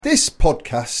This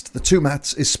podcast, The Two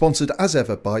Mats, is sponsored as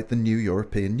ever by the New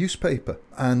European Newspaper.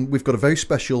 And we've got a very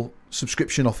special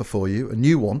subscription offer for you, a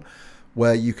new one,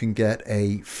 where you can get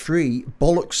a free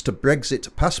Bollocks to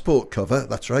Brexit passport cover.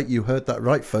 That's right, you heard that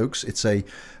right, folks. It's a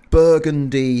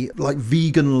burgundy, like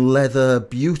vegan leather,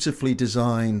 beautifully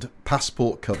designed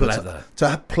passport cover.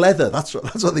 Pleather. That's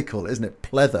what they call it, isn't it?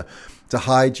 Pleather. To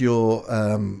hide your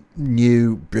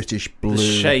new British blue. The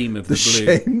shame of the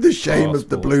shame of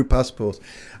the blue passport.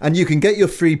 And you can get your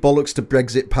free Bollocks to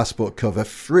Brexit passport cover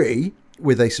free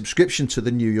with a subscription to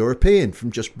the New European from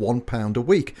just £1 a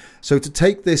week. So to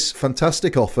take this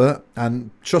fantastic offer,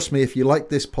 and trust me, if you like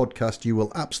this podcast, you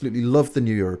will absolutely love the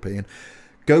New European,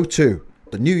 go to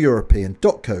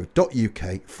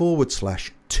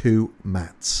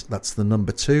theneweuropean.co.uk/2mats. That's the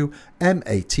number 2,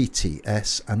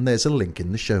 MATTS, and there's a link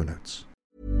in the show notes.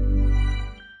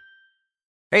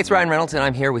 Hey, it's Ryan Reynolds, and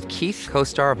I'm here with Keith,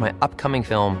 co-star of my upcoming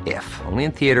film, If, only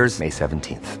in theaters May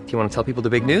 17th. Do you want to tell people the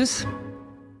big news?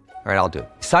 All right, I'll do it.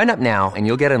 Sign up now and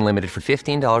you'll get unlimited for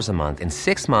 $15 a month and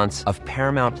 6 months of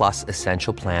Paramount Plus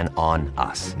Essential Plan on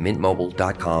us.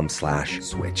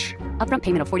 MintMobile.com/switch. Upfront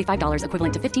payment of $45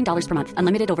 equivalent to $15 per month.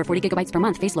 Unlimited over 40 gigabytes per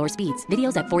month. Face lower speeds.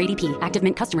 Videos at 480p. Active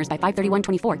Mint customers by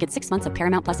 531.24 get 6 months of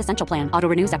Paramount Plus Essential Plan. Auto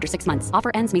renews after 6 months. Offer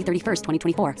ends May 31st,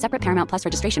 2024. Separate Paramount Plus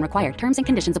registration required. Terms and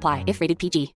conditions apply if rated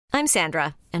PG. I'm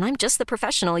Sandra, and I'm just the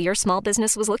professional your small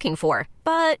business was looking for.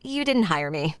 But you didn't hire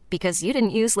me because you didn't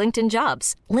use LinkedIn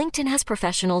Jobs. LinkedIn has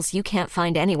professionals you can't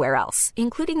find anywhere else,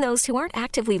 including those who aren't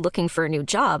actively looking for a new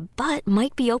job, but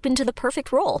might be open to the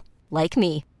perfect role, like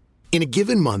me. In a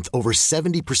given month, over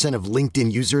 70% of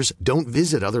LinkedIn users don't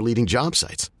visit other leading job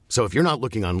sites. So if you're not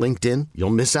looking on LinkedIn, you'll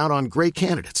miss out on great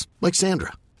candidates like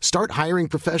Sandra. Start hiring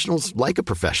professionals like a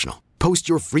professional. Post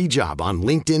your free job on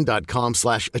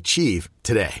linkedin.com/achieve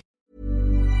today.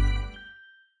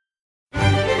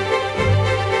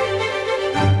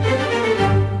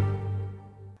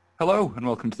 Hello and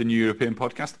welcome to the New European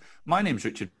Podcast. My name's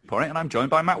Richard Porritt and I'm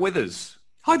joined by Matt Withers.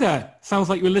 Hi there. Sounds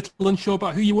like you were a little unsure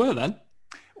about who you were then.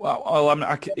 Well, I'm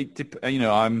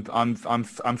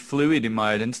fluid in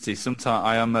my identity.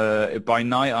 Sometimes by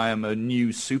night I am a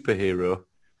news superhero,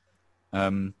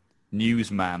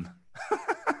 newsman.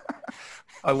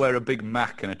 I wear a big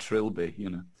Mac and a trilby,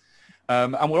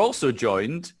 and we're also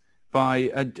joined by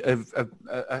a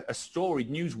storied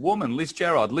newswoman, Liz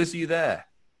Gerard. Liz, are you there?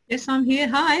 Yes, I'm here.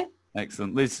 Hi.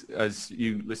 Excellent. Liz, as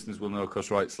you listeners will know, of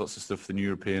course, writes lots of stuff for the New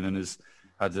European and has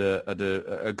had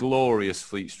a glorious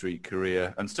Fleet Street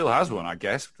career and still has one, I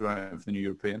guess, for the New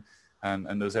European and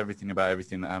knows everything about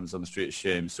everything that happens on the Street of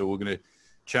Shame. So we're going to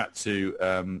chat to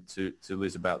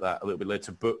Liz about that a little bit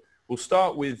later. But we'll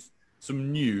start with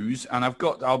some news. And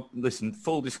listen,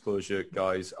 full disclosure,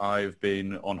 guys, I've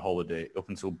been on holiday up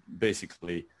until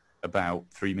basically about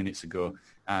 3 minutes ago.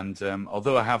 And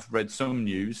although I have read some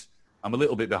news, I'm a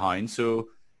little bit behind. So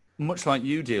much like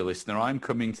you, dear listener, I'm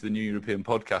coming to the New European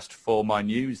Podcast for my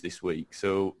news this week.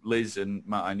 So Liz and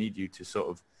Matt, I need you to sort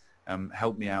of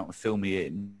help me out and fill me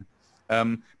in.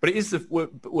 But it is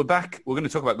we're back. We're going to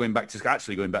talk about going back to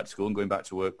school and going back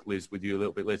to work, Liz, with you a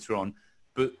little bit later on.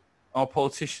 But our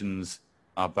politicians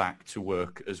are back to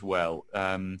work as well.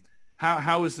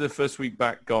 How has the first week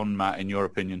back gone, Matt, in your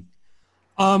opinion?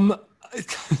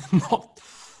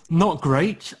 Not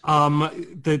great.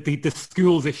 The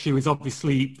schools issue is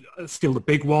obviously still the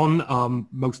big one.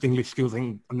 Most English schools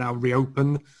are now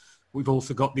reopened. We've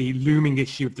also got the looming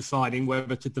issue of deciding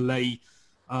whether to delay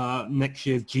next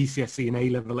year's GCSE and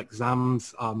A-level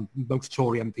exams. Most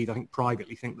Tory MPs, I think,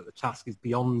 privately think that the task is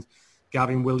beyond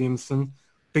Gavin Williamson.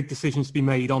 Big decisions to be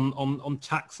made on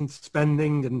tax and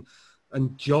spending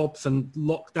and jobs and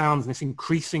lockdowns and this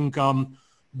increasing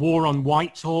war on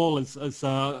Whitehall as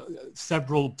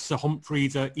several Sir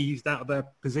Humphreys are eased out of their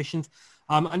positions.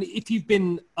 And if you've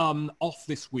been off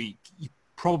this week, you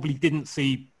probably didn't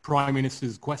see Prime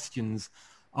Minister's questions.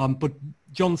 But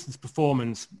Johnson's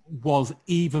performance was,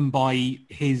 even by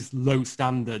his low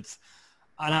standards,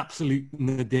 an absolute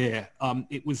nadir.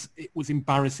 It was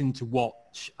embarrassing to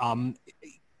watch.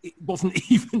 It wasn't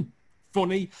even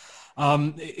funny.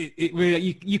 It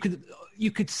really,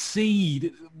 you could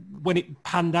see when it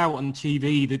panned out on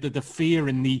TV the fear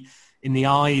in the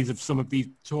eyes of some of these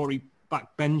Tory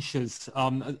backbenchers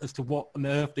as to what on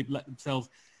earth they'd let themselves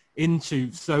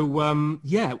into. So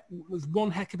it was one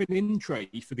heck of an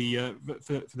in-tray for the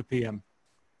PM.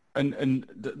 And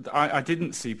I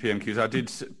didn't see PMQs. I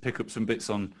did pick up some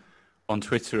bits on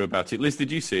Twitter about it. Liz,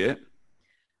 did you see it?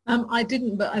 I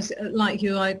didn't, but like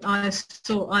you, I've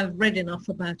read enough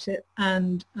about it,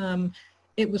 and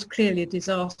it was clearly a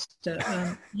disaster.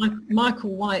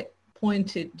 Michael White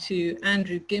pointed to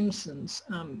Andrew Gimson's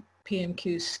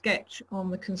PMQ sketch on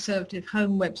the Conservative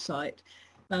Home website,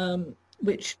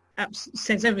 which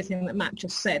says everything that Matt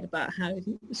just said about how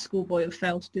the schoolboy had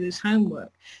failed to do his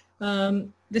homework.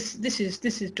 This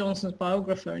is Johnson's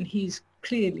biographer, and he's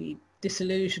clearly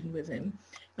disillusioned with him.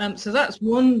 So that's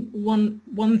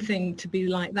one thing to be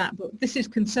like that. But this is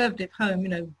Conservative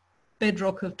Home,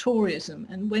 bedrock of Toryism.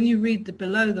 And when you read the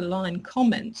below the line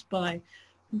comments by,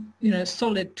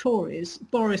 solid Tories,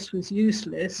 Boris was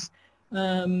useless.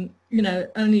 Only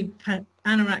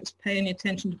Anorak's pay any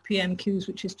attention to PMQs,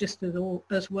 which is just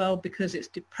as well because it's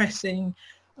depressing.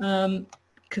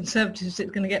 Conservatives,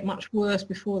 it's going to get much worse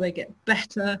before they get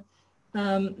better.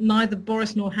 Neither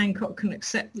Boris nor Hancock can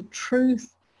accept the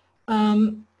truth.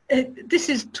 This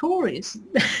is Tories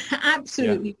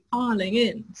absolutely piling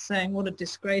in, saying what a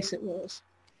disgrace it was.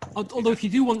 Although if you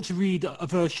do want to read a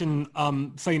version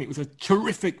saying it was a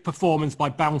terrific performance by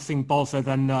Bouncing Bozza,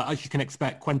 then as you can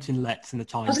expect, Quentin Letts in the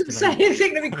Times. I was going to say, it's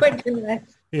going to be Quentin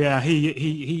Letts. Yeah,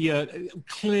 he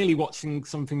clearly watching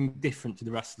something different to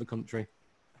the rest of the country.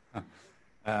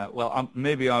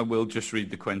 Maybe I will just read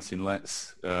the Quentin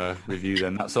Letts review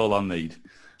then. That's all I'll need.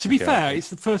 To be fair, it's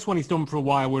the first one he's done for a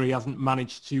while where he hasn't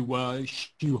managed to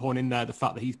shoehorn in there the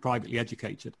fact that he's privately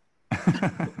educated.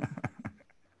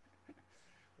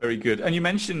 Very good. And you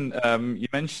mentioned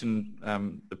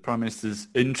the Prime Minister's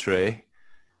in-tray.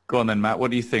 Go on then, Matt.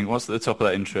 What do you think? What's at the top of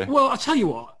that in-tray? Well, I'll tell you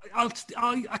what.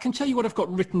 I can tell you what I've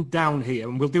got written down here,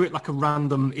 and we'll do it like a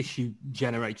random issue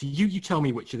generator. You tell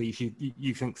me which of these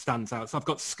you think stands out. So I've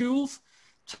got schools,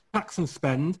 tax and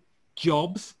spend,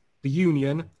 jobs, the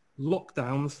union,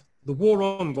 lockdowns, the war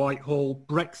on Whitehall,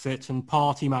 Brexit, and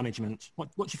party management.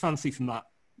 What's your fancy from that?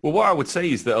 Well, what I would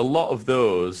say is that a lot of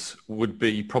those would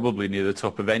be probably near the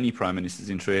top of any Prime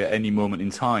Minister's in-tray at any moment in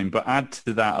time. But add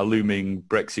to that a looming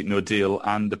Brexit no deal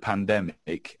and a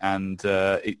pandemic, and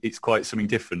it's quite something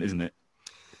different, isn't it?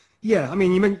 Yeah, I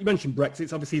mean, you mentioned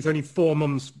Brexit. Obviously, it's only 4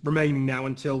 months remaining now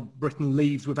until Britain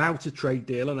leaves without a trade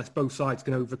deal, unless both sides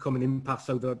can overcome an impasse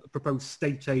over a proposed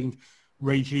state aid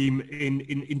regime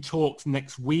in talks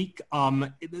next week.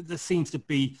 There seems to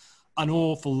be an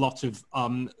awful lot of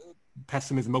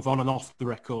pessimism both on and off the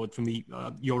record from the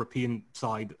European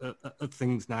side of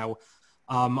things now.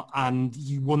 And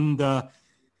you wonder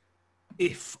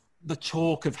if the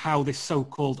talk of how this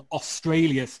so-called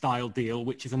Australia-style deal,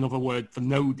 which is another word for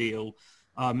no deal,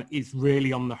 is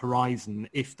really on the horizon,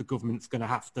 if the government's going to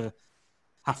have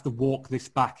to walk this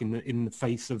back in the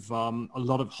face of a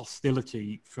lot of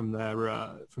hostility from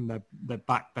their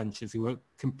backbenchers who are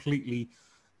completely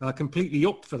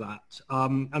up for that.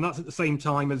 And that's at the same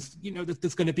time as,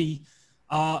 there's going to be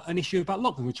an issue about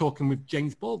lockdown. We were talking with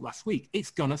James Bald last week.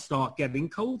 It's going to start getting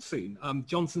cold soon.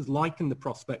 Johnson's likened the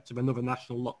prospect of another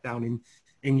national lockdown in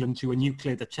England to a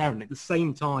nuclear deterrent. At the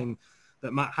same time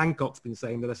that Matt Hancock's been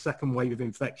saying that a second wave of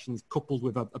infections coupled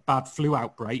with a bad flu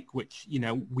outbreak, which,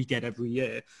 we get every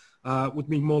year, would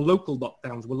mean more local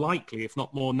lockdowns were likely, if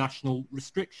not more national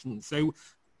restrictions. So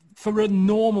for a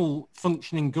normal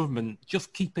functioning government,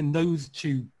 just keeping those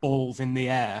two balls in the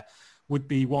air would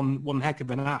be one heck of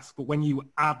an ask. But when you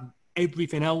add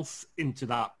everything else into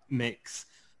that mix,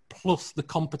 plus the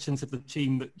competence of the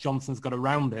team that Johnson's got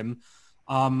around him,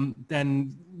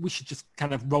 then we should just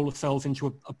kind of roll ourselves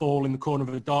into a ball in the corner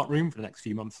of a dark room for the next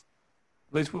few months.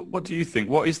 Liz, what do you think?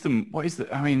 What is the?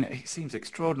 I mean, it seems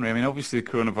extraordinary. I mean, obviously the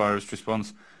coronavirus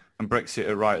response and Brexit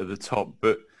are right at the top,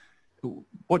 but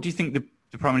what do you think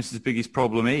the Prime Minister's biggest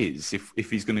problem is if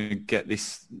he's going to get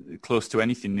this close to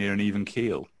anything near an even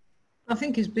keel? I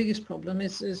think his biggest problem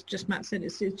is, as just Matt said,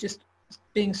 it's just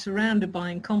being surrounded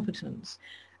by incompetence,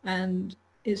 and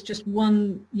it's just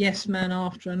one yes man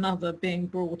after another being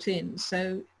brought in.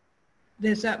 So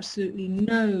there's absolutely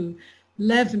no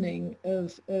leavening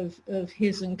of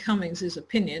his and Cummings'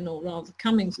 opinion, or rather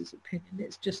Cummings' opinion.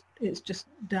 It's just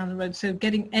down the road. So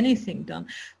getting anything done.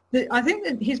 I think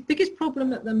that his biggest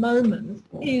problem at the moment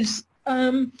is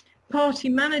party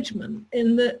management,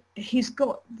 in that he's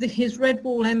got his Red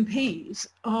Wall MPs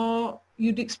are,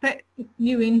 you'd expect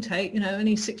new intake,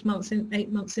 only 8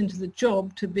 months into the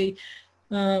job, to be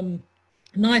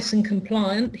nice and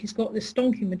compliant. He's got this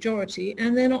stonking majority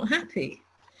and they're not happy.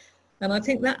 And I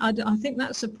think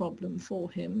that's a problem for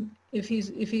him. If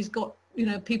he's got,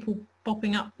 people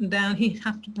popping up and down, he'd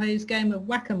have to play his game of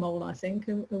whack-a-mole, I think,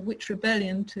 of which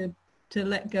rebellion to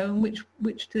let go and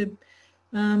which to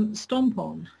stomp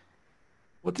on.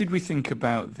 What did we think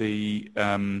about the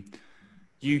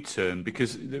U-turn?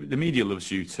 Because the media loves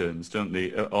U-turns, don't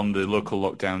they, on the local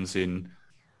lockdowns in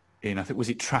I think, was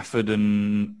it Trafford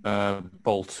and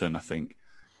Bolton, I think.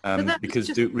 because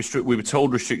we were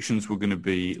told restrictions were going to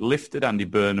be lifted. Andy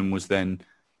Burnham was then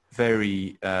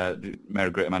Mayor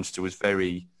of Greater Manchester was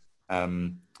very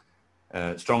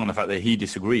strong on the fact that he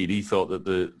disagreed. He thought that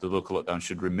the local lockdown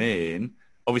should remain.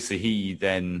 Obviously, he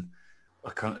then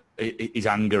is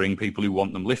angering people who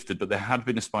want them lifted, but there had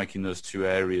been a spike in those two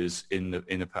areas in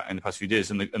the past few days,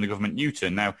 and the government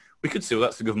U-turn. Now, we could say, well,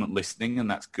 that's the government listening,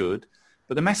 and that's good,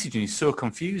 but the messaging is so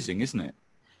confusing, isn't it?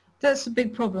 That's the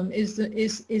big problem. Is the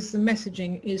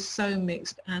messaging is so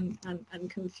mixed and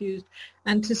confused,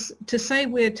 and to say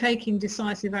we're taking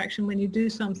decisive action when you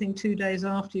do something 2 days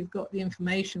after you've got the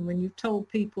information, when you've told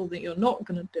people that you're not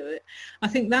going to do it, I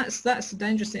think that's the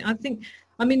dangerous thing.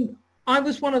 I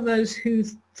was one of those who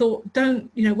thought,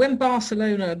 when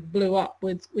Barcelona blew up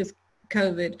with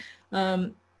COVID,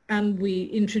 and we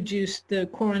introduced the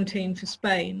quarantine for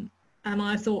Spain. And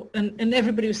I thought, and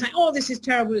everybody was saying, oh, this is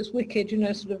terrible, it's wicked,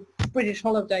 sort of British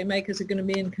holiday makers are going to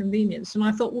be inconvenienced. And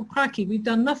I thought, well, crikey, we've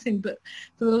done nothing but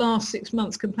for the last 6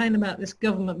 months complain about this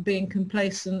government being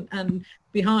complacent and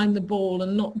behind the ball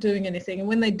and not doing anything. And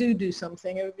when they do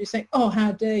something, everybody's saying, oh,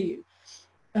 how dare you?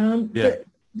 But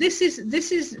this is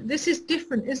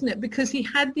different, isn't it? Because he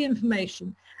had the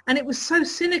information, and it was so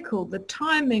cynical, the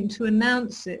timing to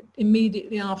announce it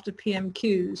immediately after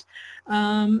PMQs.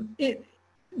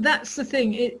 That's the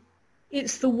thing.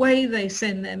 It's the way they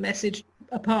send their message,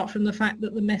 apart from the fact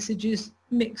that the message is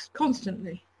mixed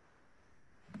constantly.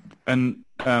 And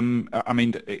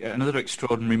another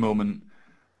extraordinary moment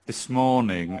this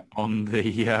morning on the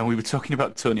we were talking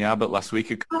about Tony Abbott last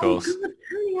week, of course. Oh, God,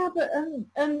 Tony Abbott,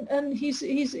 and he's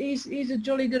a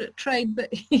jolly good at trade,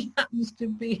 but he happens to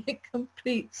be a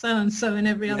complete so-and-so in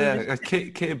every other. Yeah,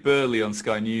 Kate Burley on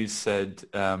Sky News said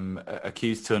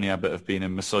accused Tony Abbott of being a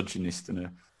misogynist and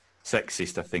a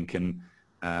sexist, I think, and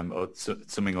or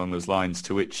something along those lines.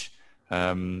 To which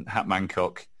Hat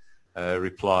Mancock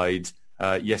replied,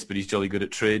 "Yes, but he's jolly good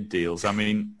at trade deals." I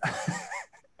mean.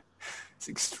 It's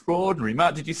extraordinary.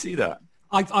 Matt, did you see that?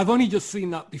 I've only just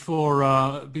seen that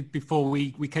before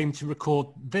we came to record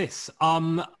this.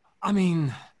 It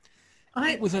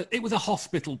was a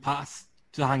hospital pass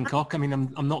to Hancock. I mean,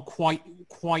 I'm not quite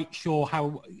sure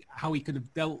how he could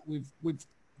have dealt with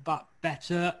that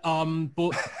better.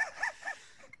 But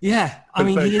yeah, I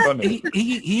mean,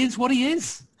 he is what he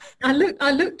is. I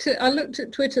looked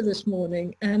at Twitter this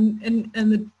morning, and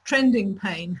the trending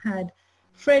pane had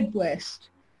Fred West,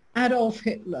 Adolf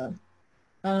Hitler,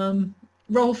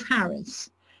 Rolf Harris,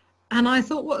 and I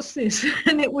thought, what's this?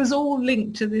 And it was all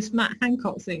linked to this Matt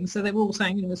Hancock thing. So they were all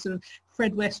saying, sort of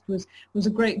Fred West was a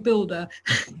great builder,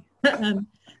 and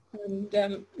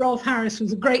Rolf Harris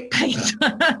was a great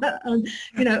painter, and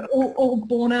all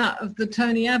born out of the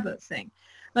Tony Abbott thing.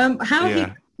 How have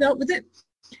you dealt with it?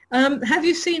 Have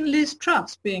you seen Liz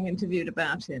Truss being interviewed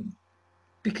about him?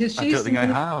 Because I don't think I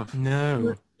have.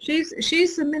 No.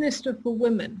 She's the Minister for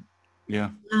Women.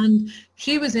 Yeah. And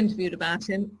she was interviewed about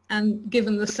him and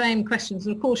given the same questions.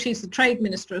 And of course, she's the Trade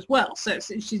Minister as well. So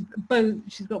she's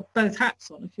got both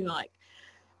hats on, if you like.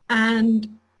 And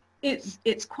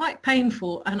it's quite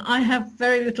painful. And I have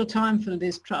very little time for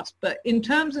Liz Truss. But in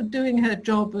terms of doing her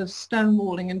job of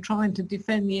stonewalling and trying to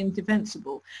defend the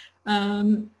indefensible,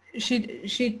 she'd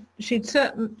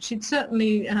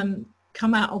certainly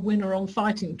come out a winner on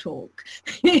Fighting Talk.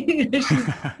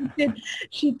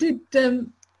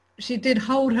 She did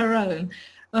hold her own,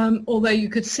 although you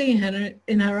could see her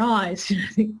in her eyes.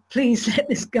 Think, please let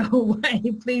this go away.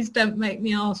 Please don't make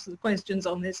me ask the questions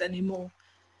on this anymore.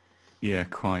 Yeah,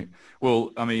 quite.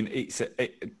 Well, I mean, it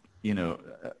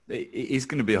is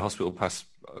going to be a hospital pass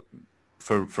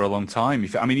for a long time.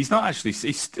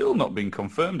 He's still not been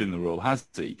confirmed in the role, has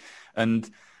he?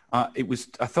 And I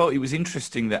thought it was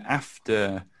interesting that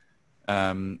after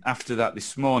that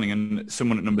this morning, and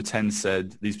someone at Number 10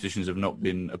 said these positions have not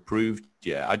been approved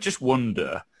yet. I just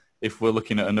wonder if we're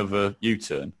looking at another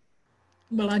U-turn.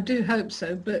 Well, I do hope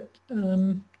so, but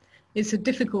it's a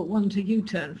difficult one to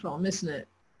U-turn from, isn't it?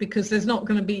 Because there's not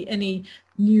going to be any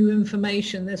new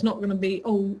information. There's not going to be,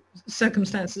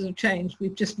 circumstances have changed.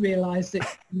 We've just realised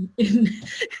that in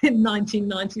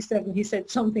 1997 he said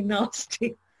something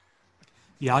nasty.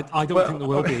 Yeah, I don't think there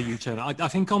will be a U-turn. I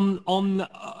think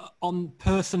on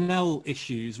personnel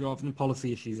issues rather than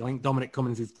policy issues, I think Dominic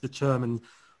Cummings is determined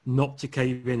not to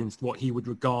cave in into what he would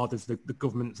regard as the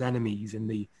government's enemies in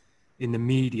the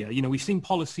media. We've seen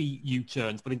policy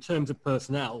U-turns, but in terms of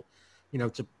personnel,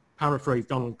 to paraphrase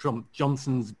Donald Trump,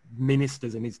 Johnson's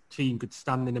ministers and his team could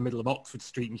stand in the middle of Oxford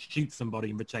Street and shoot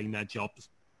somebody and retain their jobs.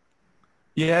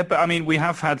 Yeah, but I mean, we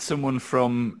have had someone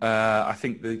from I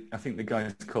think the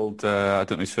guy's called I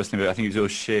don't know his first name, but I think it was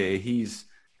O'Shea. He's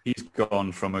He's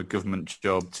gone from a government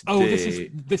job today. Oh,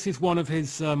 this is one of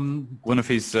his one of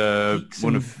his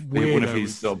sort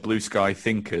of blue sky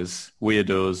thinkers,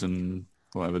 weirdos, and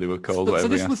whatever they were called. So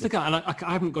this was the guy, and I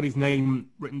haven't got his name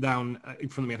written down in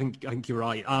front of me. I think you're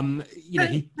right. Tony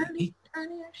O'Shea?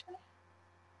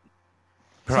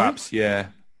 Perhaps, Sorry? yeah.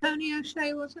 Tony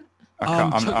O'Shea, was it?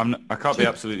 I can't be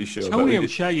absolutely sure. Tony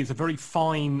O'Shea is a very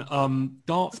fine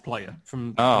darts player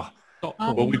from.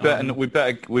 Well, we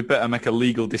better make a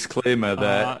legal disclaimer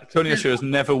there. Tony O'Shea has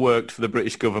never worked for the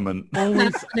British government.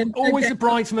 Always the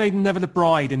bridesmaid and never the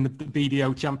bride in the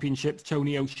BDO Championships.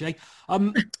 Tony O'Shea.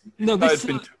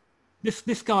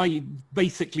 This guy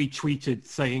basically tweeted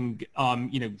saying,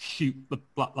 shoot the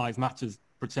Black Lives Matter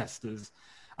protesters.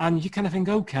 And you kind of think,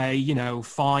 okay,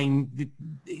 fine.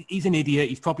 He's an idiot.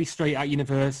 He's probably straight out of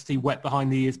university, wet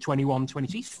behind the ears, 21,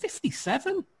 22. He's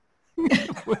 57.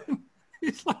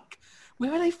 It's like,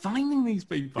 where are they finding these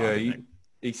people? Yeah,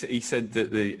 he said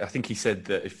that I think he said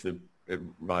that if the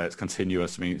riots continue,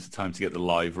 it's time to get the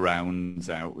live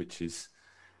rounds out, which is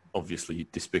obviously a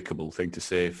despicable thing to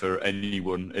say for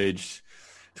anyone aged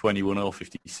 21 or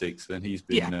 56. Then he's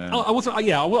been. I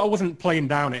wasn't playing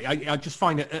down it. I just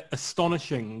find it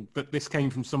astonishing that this came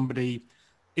from somebody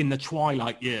in the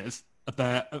twilight years of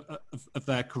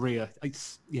their career.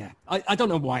 I don't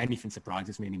know why anything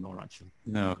surprises me anymore. Actually,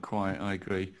 no, quite. I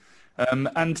agree.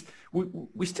 And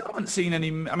we still haven't seen any.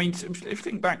 I mean, if you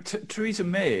think back to Theresa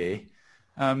May,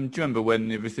 do you remember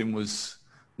when everything was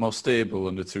more stable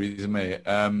under Theresa May?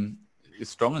 It's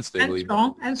strong and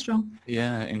stable. And strong.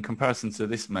 Yeah, in comparison to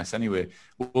this mess, anyway.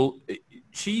 Well,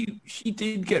 she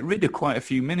did get rid of quite a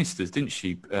few ministers, didn't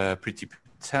she? Priti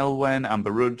Patel went,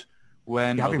 Amber Rudd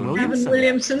went, Gavin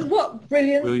Williamson. What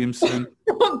brilliant! Williamson.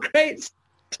 What great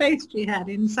taste she had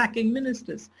in sacking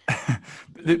ministers.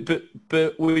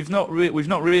 but we've not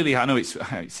really. I know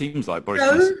it seems like Boris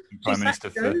Johnson Prime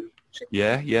Minister for.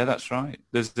 Yeah, that's right.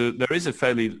 There is a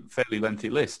fairly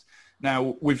lengthy list.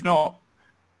 Now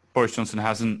Boris Johnson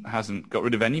hasn't got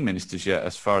rid of any ministers yet,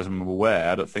 as far as I'm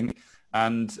aware. I don't think,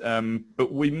 and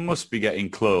but we must be getting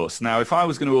close. Now, if I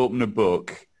was going to open a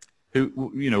book, who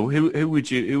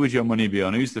would your money be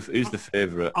on? Who's the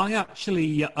favourite? I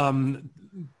actually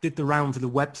did the rounds of the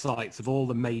websites of all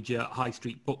the major high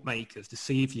street bookmakers to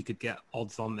see if you could get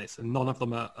odds on this, and none of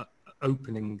them are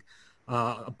opening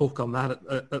a book on that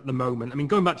at the moment. I mean,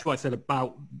 going back to what I said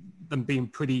about them being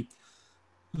pretty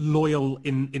loyal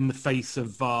in the face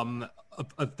of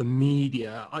the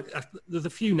media, there's a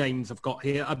few names I've got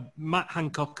here. Matt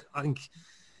Hancock, I think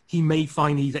he may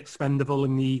find he's expendable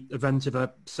in the event of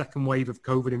a second wave of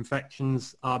COVID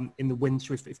infections in the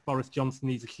winter if Boris Johnson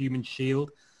needs a human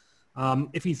shield.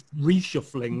 If he's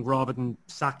reshuffling rather than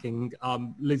sacking,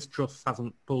 Liz Truss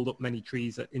hasn't pulled up many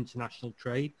trees at international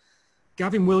trade.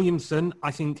 Gavin Williamson,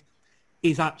 I think,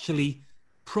 is actually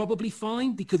probably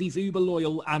fine because he's uber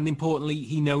loyal, and importantly,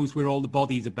 he knows where all the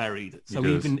bodies are buried. So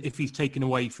even if he's taken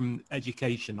away from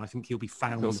education, I think he'll be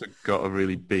found. He's also got a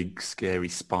really big, scary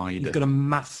spider. He's got a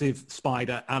massive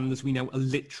spider, and as we know, a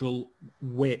literal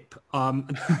whip.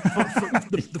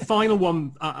 The final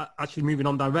one, actually moving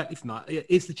on directly from that,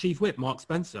 is the chief whip, Mark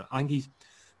Spencer. I think he's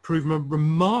proven a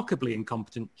remarkably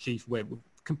incompetent chief whip with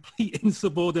complete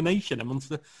insubordination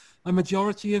amongst a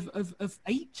majority of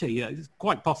 80. It's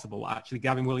quite possible, actually,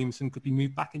 Gavin Williamson could be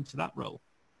moved back into that role.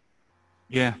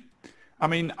 Yeah. I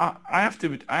mean, I have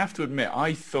to admit,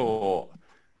 I thought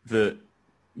that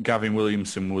Gavin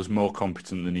Williamson was more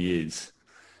competent than he is.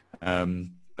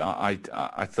 I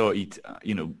thought he'd,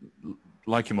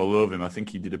 like him or love him, I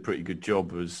think he did a pretty good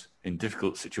job in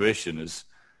difficult situation as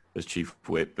chief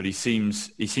whip, but he seems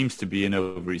to be in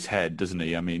over his head, doesn't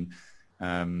he? I mean,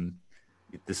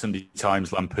 the Sunday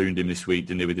Times lampooned him this week,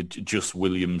 didn't they, with a Just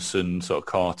Williamson sort of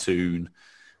cartoon,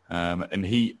 and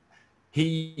he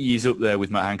is up there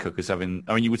with Matt Hancock as having.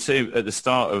 I mean, you would say at the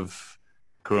start of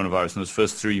coronavirus, in those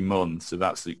first 3 months of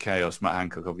absolute chaos, Matt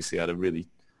Hancock obviously had a really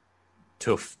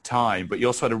tough time, but he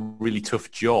also had a really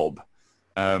tough job,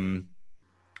 and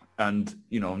I'm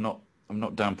not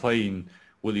downplaying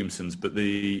Williamson's, but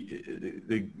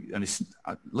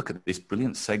look at this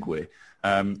brilliant segue.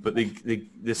 But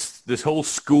this whole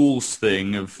schools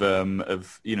thing of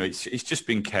it's just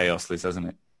been chaos, Liz, hasn't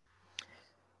it?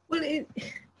 Well,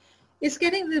 it's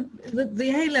getting the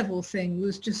A-level thing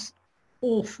was just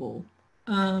awful,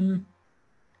 and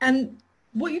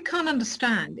what you can't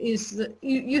understand is that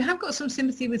you have got some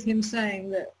sympathy with him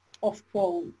saying that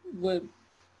Ofqual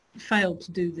failed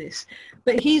to do this,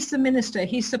 but he's the minister,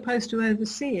 he's supposed to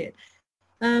oversee it.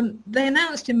 They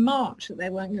announced in March that they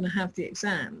weren't going to have the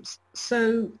exams,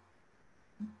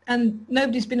 and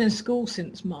nobody's been in school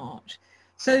since March,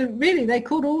 So really, they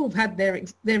could all have had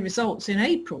their results in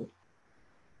April,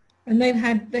 and they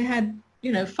had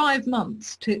 5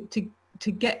 months to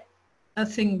get a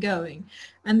thing going,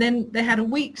 and then they had a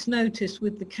week's notice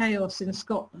with the chaos in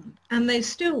Scotland, and they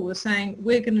still were saying,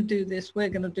 we're going to do this, we're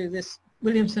going to do this.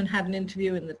 Williamson had an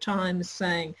interview in the Times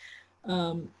saying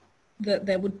that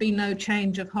there would be no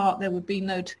change of heart, there would be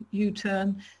no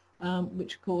U-turn,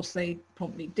 which of course they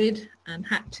promptly did and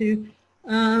had to.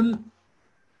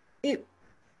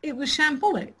 It was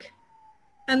shambolic,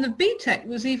 and the BTEC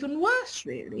was even worse,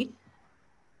 really.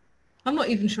 I'm not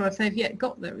even sure if they've yet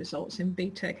got their results in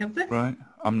BTEC, have they? Right.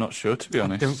 I'm not sure, to be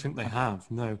honest. I don't think they have,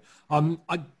 no.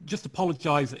 I just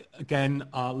apologise again.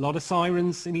 A lot of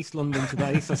sirens in East London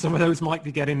today, so some of those might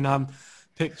be getting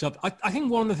picked up. I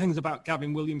think one of the things about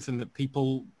Gavin Williamson that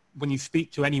people, when you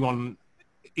speak to anyone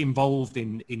involved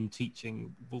in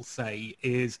teaching, will say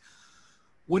is,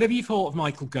 whatever you thought of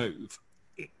Michael Gove,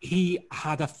 he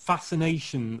had a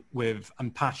fascination with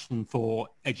and passion for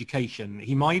education.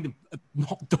 He might have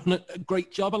not done a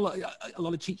great job. A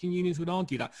lot of teaching unions would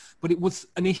argue that, but it was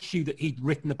an issue that he'd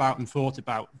written about and thought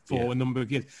about for a number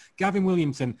of years. Gavin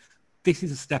Williamson, this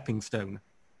is a stepping stone.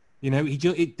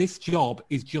 This job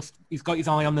is just, he's got his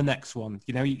eye on the next one.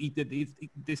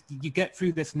 You get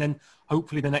through this, and then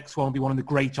hopefully the next one will be one of the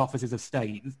great officers of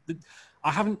state.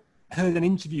 I haven't heard an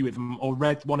interview with him or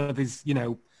read one of his,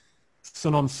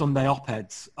 Sun on Sunday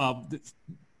op-eds that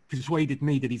persuaded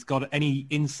me that he's got any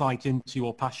insight into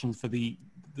or passion for the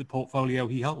portfolio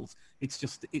he holds. It's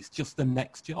just the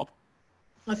next job.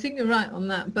 I think you're right on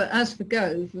that. But as for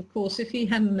Gove, of course, if he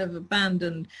hadn't have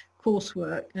abandoned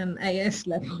coursework and AS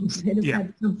levels, they'd have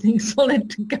had something solid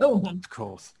to go on. Of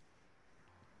course.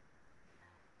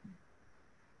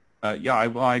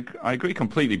 I agree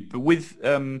completely. But with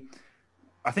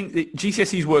I think the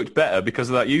GCSEs worked better because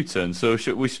of that U-turn. So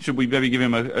should we maybe give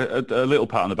him a little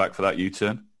pat on the back for that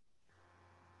U-turn?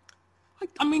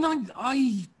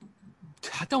 I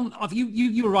don't.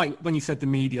 You were right when you said the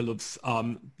media loves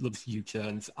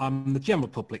U-turns. The general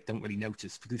public don't really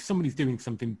notice, because if somebody's doing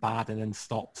something bad and then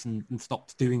stops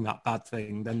doing that bad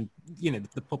thing, then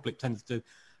the public tends to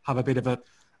have a bit of a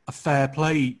fair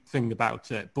play thing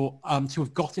about it. But to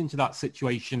have got into that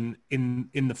situation in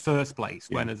the first place,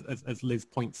 when, as Liz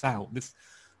points out, this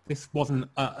wasn't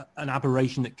an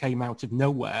aberration that came out of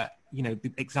nowhere.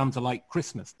 The exams are like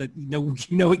Christmas. That you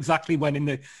know exactly when in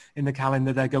the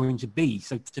calendar they're going to be.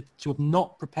 So to have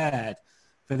not prepared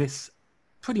for this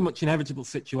pretty much inevitable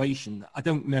situation, I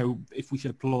don't know if we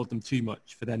should applaud them too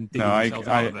much for then digging themselves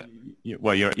out of it.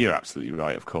 Well, you're absolutely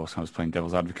right. Of course, I was playing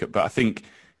devil's advocate, but I think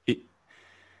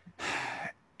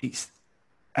it's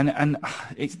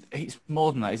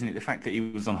more than that, isn't it? The fact that he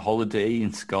was on holiday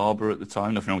in Scarborough at the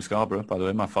time. Nothing wrong with Scarborough, by the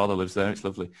way. My father lives there. It's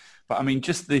lovely. But I mean,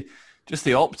 just the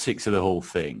optics of the whole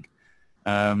thing.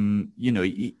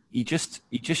 He just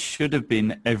should have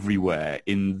been everywhere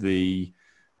in the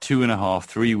 2.5,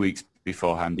 3 weeks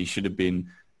beforehand. He should have been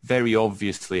very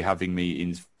obviously having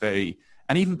meetings.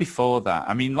 And even before that,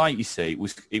 I mean, like you say,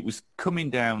 it was coming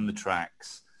down the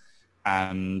tracks,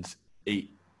 and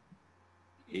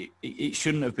it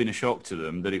shouldn't have been a shock to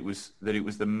them that it was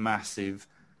the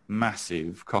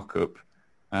massive cock up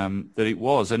that it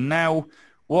was. And now,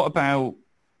 what about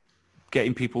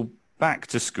getting people back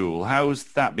to school? How's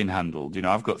that been handled?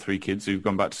 I've got 3 kids who've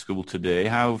gone back to school today.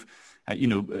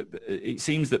 It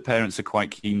seems that parents are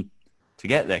quite keen to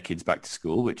get their kids back to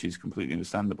school, which is completely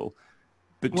understandable.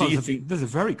 But do you think there's a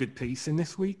very good piece in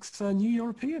this week's New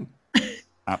European?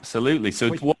 Absolutely.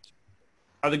 So,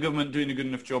 are the government doing a good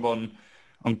enough job on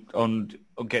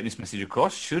getting this message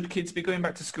across? Should kids be going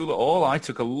back to school at all? I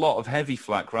took a lot of heavy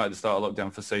flack right at the start of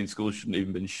lockdown for saying schools shouldn't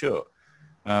even been shut.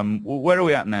 Where are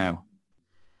we at now?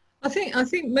 I think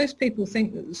most people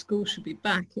think that the school should be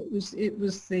back. It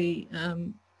was the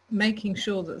making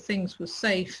sure that things were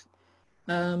safe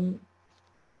for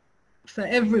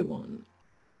everyone,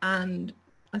 and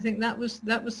I think that was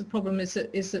the problem. Is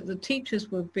that the teachers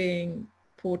were being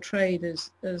portrayed as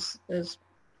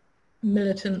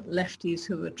militant lefties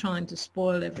who were trying to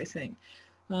spoil everything.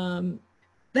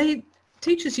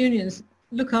 Teachers unions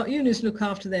look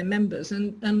after their members,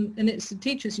 and it's the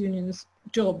teachers unions'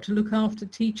 job to look after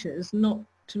teachers, not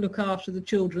to look after the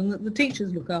children that the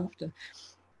teachers look after.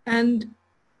 And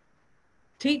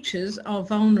teachers are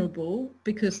vulnerable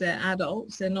because they're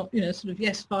adults. They're not, yes,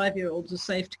 5-year-olds are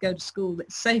safe to go to school.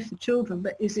 It's safe for children,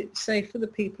 but is it safe for the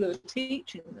people who are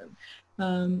teaching them?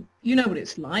 You know what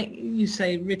it's like. You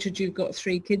say, Richard, you've got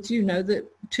 3 kids. You know that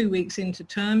 2 weeks into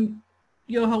term,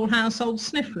 your whole household's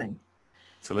sniffling.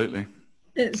 Absolutely.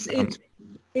 They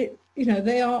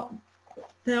are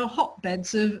there are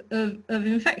hotbeds of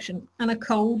infection, and a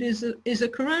cold is a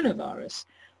coronavirus.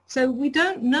 So we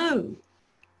don't know.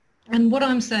 And what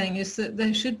I'm saying is that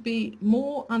there should be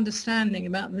more understanding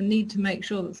about the need to make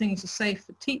sure that things are safe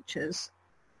for teachers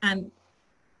and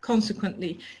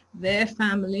consequently their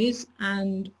families,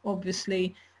 and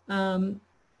obviously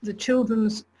the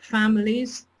children's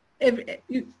families,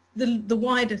 the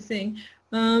wider thing.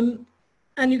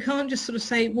 And you can't just sort of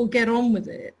say, well, get on with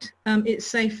it. It's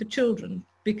safe for children,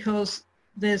 because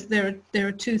there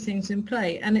are two things in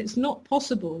play, and it's not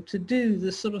possible to do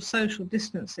the sort of social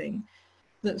distancing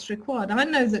that's required. I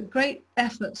know that great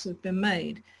efforts have been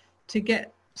made to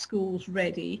get schools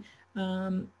ready,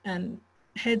 and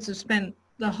heads have spent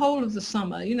the whole of the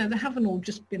summer, you know, they haven't all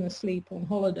just been asleep on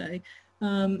holiday,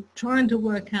 trying to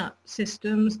work out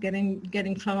systems,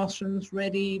 getting classrooms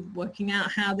ready, working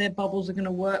out how their bubbles are going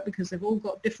to work, because they've all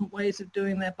got different ways of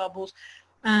doing their bubbles.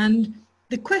 And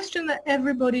the question that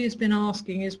everybody has been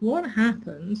asking is, what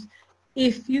happens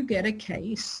if you get a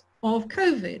case of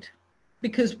COVID?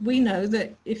 Because we know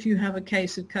that if you have a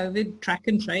case of COVID, track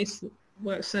and trace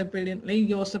works so brilliantly.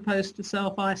 You're supposed to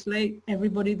self-isolate.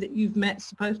 Everybody that you've met is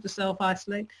supposed to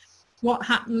self-isolate. What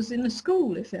happens in a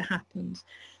school if it happens?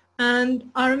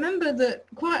 And I remember that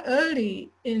quite early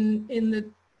in the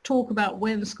talk about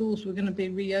when schools were going to be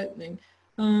reopening,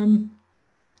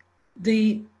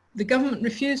 the government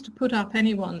refused to put up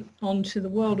anyone onto the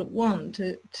World at One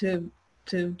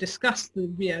to discuss the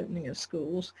reopening of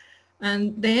schools.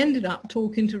 And they ended up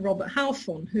talking to Robert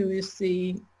Halfon, who is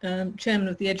the chairman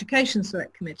of the Education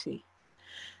Select Committee.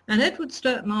 And Edward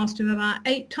Sturton asked him about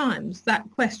 8 times that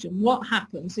question, what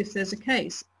happens if there's a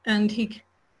case? And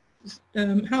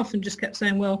Halfon just kept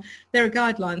saying, well, there are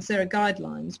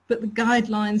guidelines, but the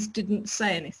guidelines didn't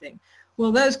say anything.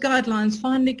 Well, those guidelines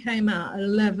finally came out at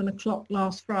 11 o'clock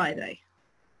last Friday,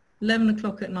 11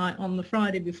 o'clock at night on the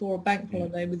Friday before a bank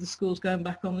holiday, with the schools going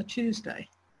back on the Tuesday.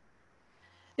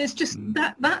 It's just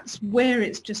that's where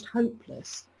it's just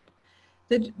hopeless.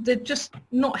 They're just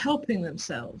not helping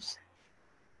themselves.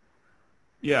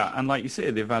 Yeah, and like you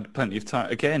say, they've had plenty of time.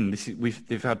 Again,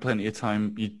 they've had plenty of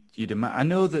time. You'd imagine. I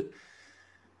know that,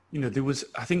 you know,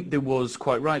 I think there was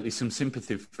quite rightly some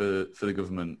sympathy for the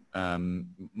government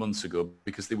months ago,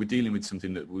 because they were dealing with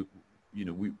something that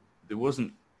there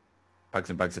wasn't bags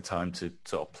and bags of time to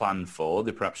sort of plan for.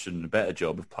 They perhaps should have done a better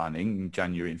job of planning in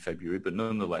January and February, but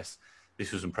nonetheless,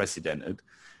 this was unprecedented.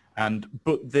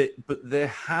 But they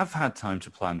have had time to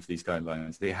plan for these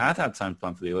guidelines. They had time to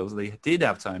plan for the A-levels. They did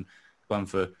have time to plan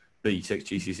for BTEC,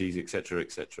 GCSEs,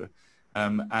 etc.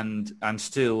 And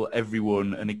still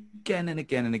everyone, and again,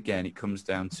 it comes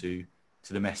down to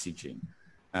the messaging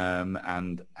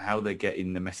and how they're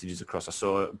getting the messages across. I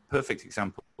saw a perfect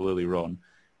example earlier on,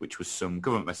 which was some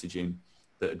government messaging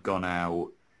that had gone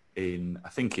out in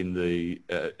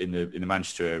the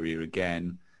Manchester area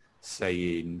again,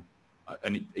 saying,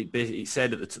 and it said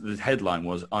that the headline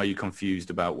was, "Are you confused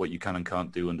about what you can and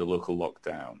can't do under local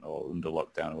lockdown or under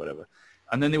lockdown or whatever?"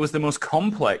 And then there was the most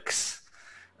complex.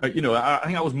 I think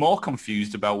I was more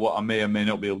confused about what I may or may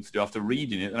not be able to do after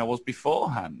reading it than I was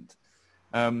beforehand.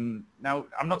 Now,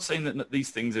 I'm not saying that these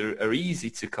things are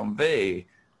easy to convey,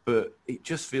 but it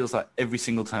just feels like every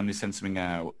single time they send something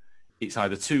out, it's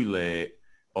either too late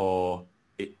or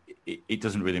it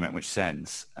doesn't really make much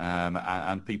sense,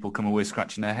 and people come away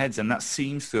scratching their heads, and that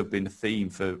seems to have been a theme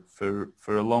for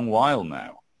a long while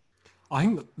now. I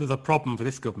think there's a problem for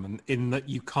this government in that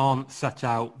you can't set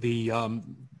out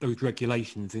those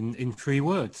regulations in 3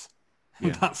 words.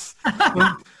 Yeah. That's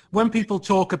when people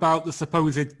talk about the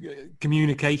supposed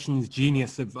communications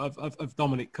genius of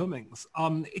Dominic Cummings.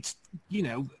 It's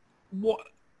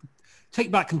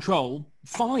take back control.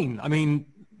 Fine. I mean,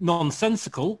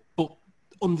 nonsensical, but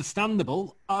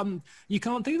understandable. You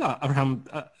can't do that around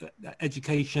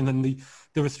education and the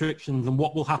restrictions and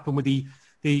what will happen with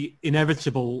the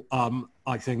inevitable,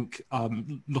 I think,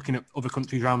 looking at other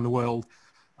countries around the world,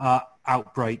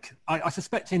 outbreak. I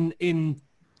suspect in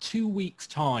 2 weeks'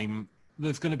 time,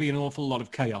 there's going to be an awful lot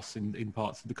of chaos in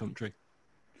parts of the country.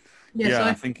 Yes, yeah,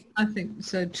 I think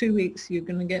so. 2 weeks, you're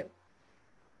going to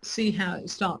see how it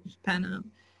starts to pan out.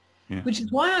 Yeah. Which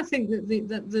is why I think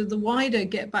that the wider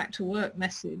get back to work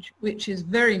message, which is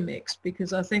very mixed,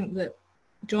 because I think that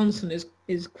Johnson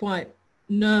is quite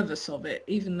nervous of it,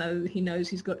 even though he knows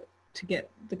he's got to get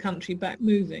the country back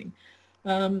moving.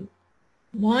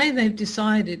 Why they've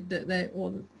decided that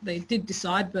they did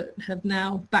decide, but have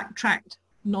now backtracked,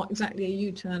 not exactly a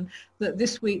U-turn, that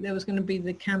this week there was going to be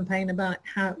the campaign about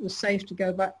how it was safe to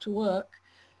go back to work.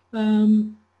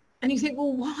 And you think,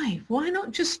 well, why? Why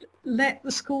not just let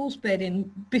the schools bed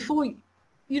in before,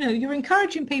 you're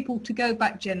encouraging people to go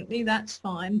back gently, that's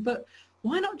fine, but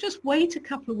why not just wait a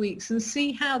couple of weeks and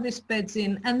see how this beds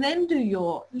in and then do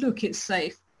your look, it's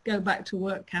safe, go back to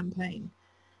work campaign?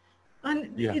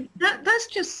 And that's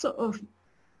just sort of,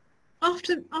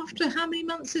 after how many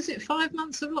months is it? 5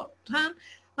 months of lockdown?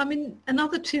 I mean,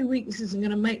 another 2 weeks isn't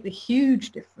going to make the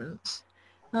huge difference.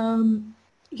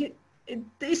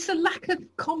 It's a lack of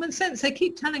common sense. They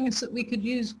keep telling us that we could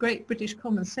use great British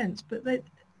common sense, but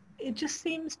it just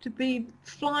seems to be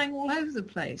flying all over the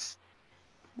place.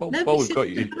 Well, Nobody we've got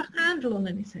seems you. to have a handle on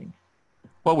anything.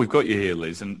 Well, we've got you here,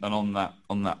 Liz, and on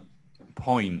that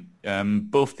point,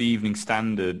 both the Evening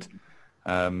Standard,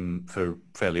 for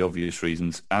fairly obvious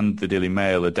reasons, and the Daily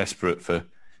Mail are desperate for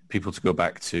people to go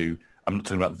back to. I'm not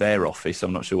talking about their office.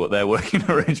 I'm not sure what their working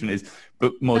arrangement is,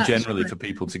 but more generally for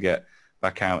people to get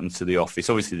back out into the office.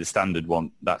 Obviously, the Standard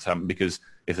want that to happen because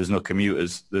if there's no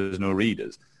commuters, there's no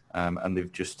readers, and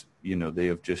they've just, they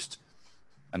have just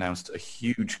announced a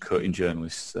huge cut in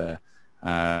journalists there.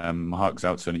 Harks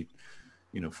out to any,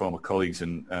 former colleagues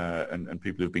and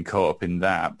people who've been caught up in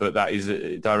that, but that is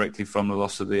directly from the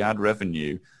loss of the ad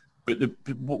revenue. But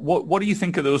what do you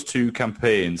think of those two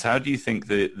campaigns? How do you think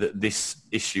that this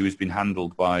issue has been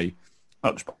handled by,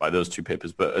 not just by those two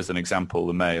papers, but as an example,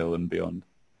 the Mail and beyond?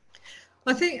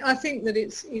 I think that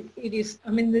it is. I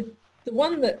mean, the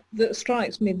one that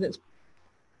strikes me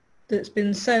that's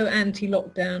been so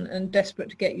anti-lockdown and desperate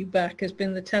to get you back has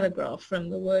been the Telegraph from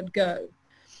the word go.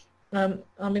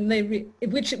 I mean,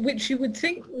 which you would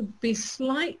think would be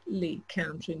slightly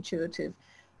counterintuitive.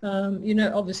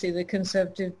 Obviously the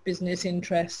Conservative business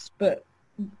interests, but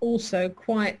also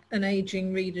quite an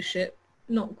ageing readership,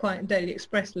 not quite Daily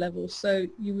Express levels. So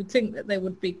you would think that they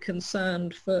would be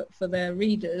concerned for their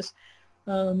readers,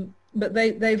 but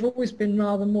they've always been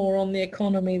rather more on the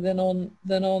economy than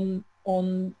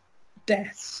on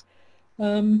deaths.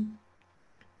 The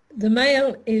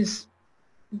Mail is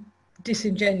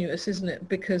disingenuous, isn't it?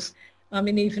 Because I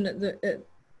mean, even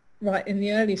right in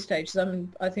the early stages,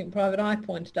 I think Private Eye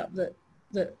pointed up that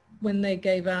when they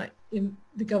gave out,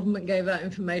 the government gave out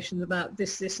information about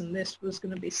this and this was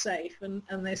going to be safe, and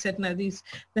they said no.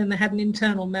 Then they had an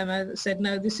internal memo that said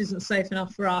no, this isn't safe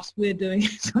enough for us. We're doing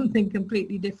something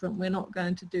completely different. We're not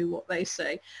going to do what they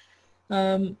say.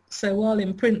 So while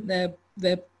in print they're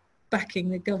backing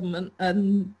the government,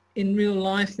 and in real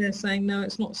life they're saying no,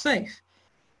 it's not safe.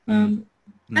 And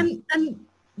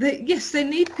yes, they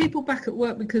need people back at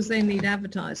work because they need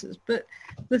advertisers. But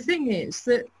the thing is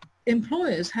that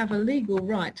employers have a legal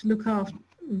right to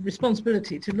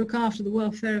responsibility to look after the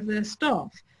welfare of their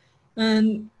staff.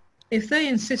 And if they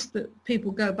insist that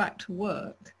people go back to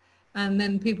work, and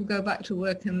then people go back to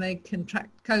work and they contract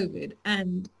COVID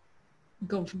and,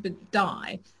 God forbid,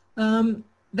 die,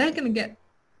 they're going to get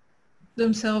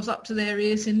themselves up to their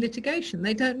ears in litigation.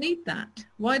 They don't need that.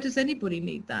 Why does anybody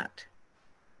need that?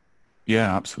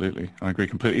 Yeah, absolutely. I agree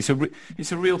completely.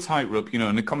 It's a real tightrope,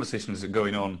 and the conversations are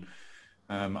going on.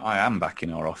 I am back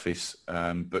in our office,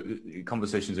 but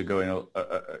conversations are going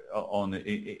on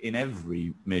in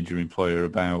every major employer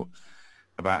about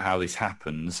how this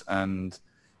happens. And,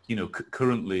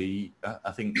 currently,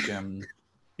 I think,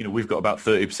 we've got about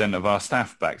 30% of our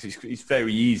staff back. So it's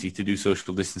very easy to do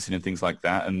social distancing and things like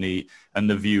that. And the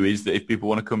view is that if people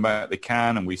want to come back, they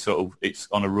can. And it's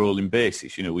on a rolling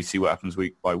basis. We see what happens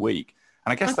week by week.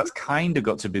 And I guess that's kind of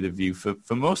got to be the view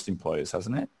for most employers,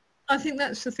 hasn't it? I think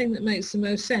that's the thing that makes the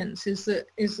most sense is that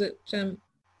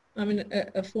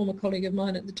a former colleague of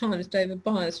mine at the Times, David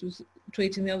Byers, was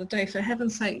tweeting the other day, for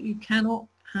heaven's sake, you cannot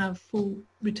have full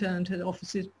return to the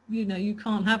offices. You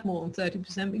can't have more than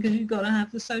 30% because you've got to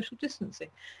have the social distancing.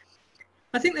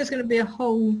 I think there's going to be a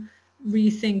whole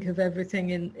rethink of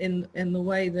everything in the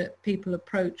way that people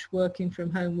approach working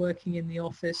from home, working in the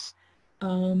office.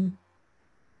 And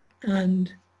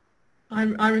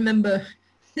I remember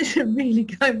really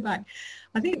going back,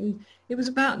 I think it was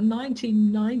about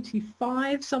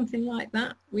 1995, something like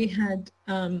that. We had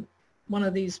one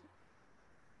of these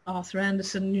Arthur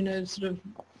Anderson, sort of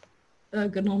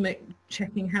ergonomic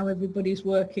checking how everybody's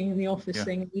working in the office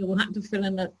thing. We all had to fill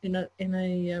in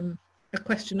a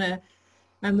questionnaire,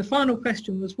 and the final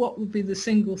question was, what would be the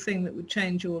single thing that would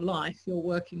change your life, your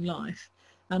working life?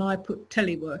 And I put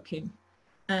teleworking,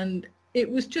 and it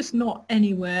was just not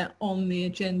anywhere on the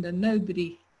agenda.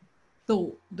 Nobody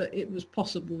thought that it was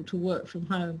possible to work from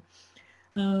home.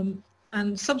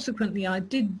 And subsequently, I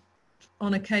did,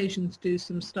 on occasions, do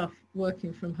some stuff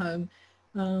working from home.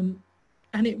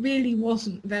 And it really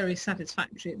wasn't very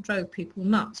satisfactory. It drove people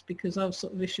nuts because I was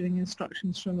sort of issuing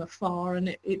instructions from afar, and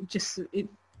it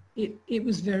it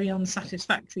was very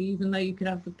unsatisfactory, even though you could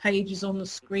have the pages on the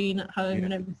screen at home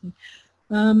and everything.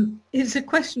 It's a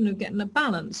question of getting a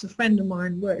balance. A friend of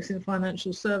mine works in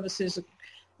financial services,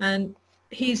 and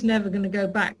he's never going to go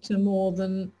back to more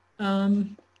than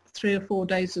 3 or 4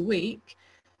 days a week.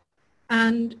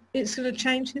 And it's going to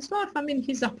change his life. I mean,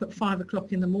 he's up at 5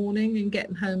 o'clock in the morning and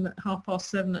getting home at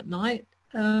 7:30 at night.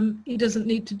 He doesn't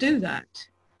need to do that.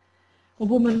 A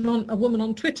woman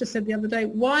on Twitter said the other day,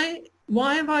 why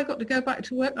have I got to go back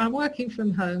to work? I'm working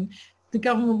from home. The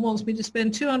government wants me to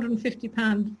spend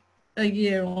 £250 a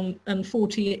year and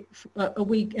 40 a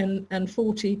week and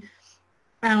 40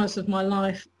 hours of my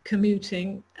life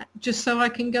commuting just so I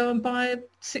can go and buy a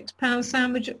 £6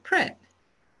 sandwich at Pret.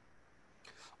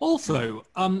 Also,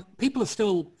 people are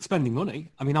still spending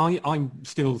money. I mean, I'm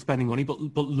still spending money, but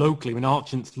locally, I mean,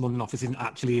 Archant's London office isn't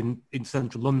actually in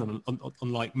central London,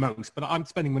 unlike most, but I'm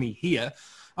spending money here.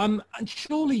 And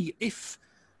surely if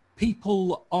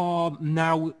people are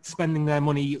now spending their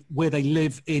money where they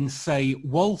live in, say,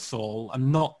 Walsall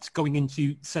and not going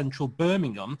into central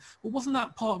Birmingham, well, wasn't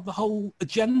that part of the whole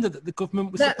agenda that the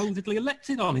government was supposedly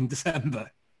elected on in December?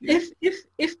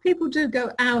 If people do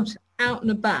go out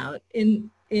and about in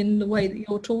the way that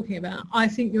you're talking about, I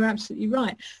think you're absolutely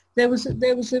right. There was a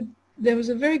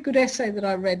very good essay that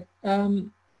I read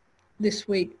this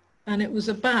week, and it was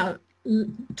about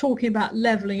talking about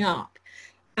levelling up.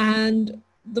 And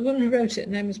the woman who wrote it,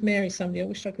 her name was Mary somebody, I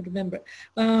wish I could remember it,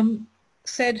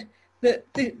 said that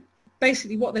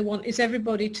basically what they want is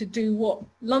everybody to do what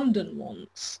London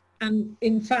wants. And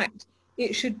in fact,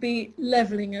 it should be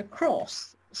levelling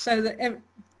across, so that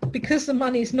because the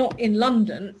money's not in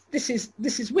London, this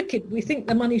is wicked. We think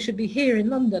the money should be here in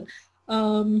London.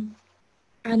 But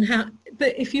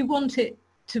if you want it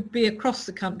to be across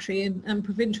the country and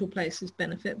provincial places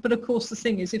benefit. But of course, the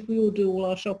thing is, if we all do all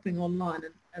our shopping online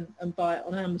and buy it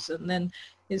on Amazon, then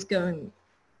it's going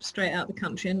straight out the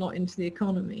country and not into the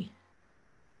economy.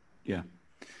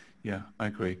 Yeah, I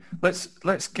agree.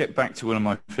 Let's get back to one of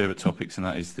my favourite topics, and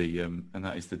that is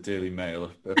the Daily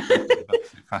Mail. That's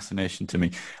a fascination to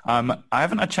me. I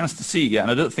haven't had a chance to see it yet,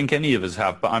 and I don't think any of us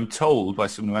have. But I'm told by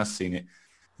someone who has seen it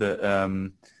that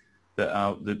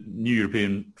the New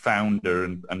European founder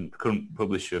and current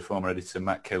publisher, former editor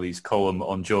Matt Kelly's column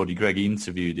on Geordie Greig,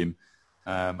 interviewed him.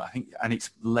 I think, and it's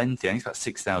lengthy. I think it's about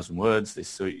 6,000 words.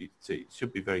 So it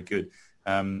should be very good.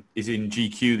 Is in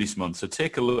GQ this month, so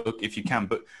take a look if you can.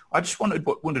 But I just wondered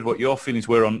what your feelings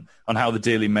were on how the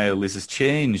Daily Mail has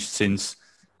changed since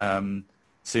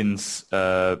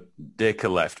Dacre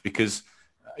left, because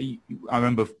I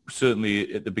remember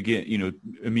certainly at the beginning,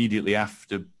 immediately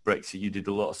after Brexit, you did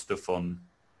a lot of stuff for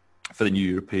the New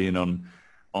European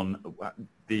on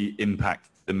the impact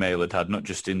the Mail had, not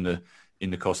just in the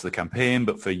course of the campaign,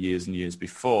 but for years and years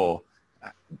before.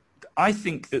 I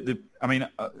think that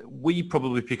we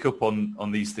probably pick up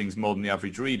on these things more than the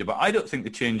average reader, but I don't think the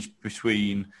change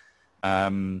between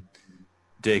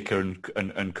Dacre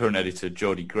and current editor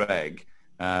Geordie Greig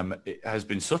it has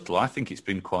been subtle. I think it's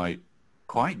been quite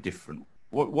different.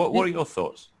 What are your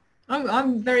thoughts?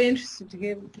 I'm very interested to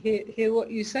hear what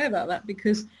you say about that,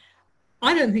 because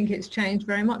I don't think it's changed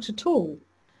very much at all.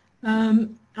 I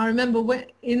remember when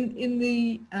in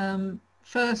the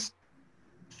first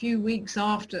few weeks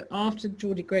after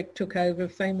Geordie Greig took over,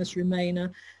 famous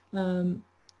Remainer,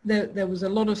 there was a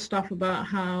lot of stuff about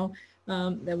how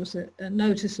there was a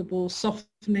noticeable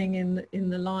softening in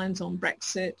the lines on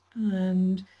Brexit,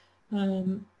 and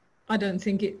I don't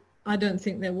think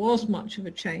there was much of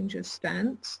a change of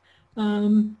stance,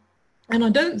 and I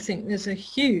don't think there's a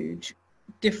huge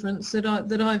difference that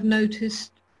I've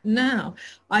noticed now.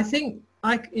 I think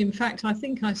I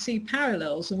see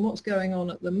parallels in what's going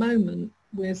on at the moment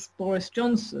with Boris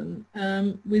Johnson,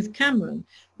 with Cameron,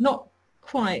 not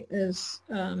quite as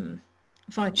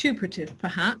vituperative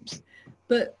perhaps,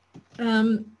 but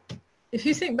if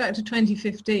you think back to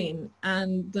 2015,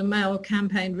 and the Mail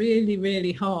campaigned really,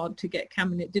 really hard to get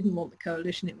Cameron. It didn't want the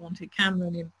coalition, it wanted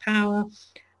Cameron in power,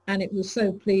 and it was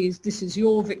so pleased, this is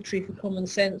your victory for common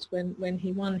sense, when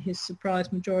he won his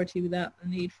surprise majority without the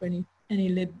need for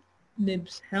any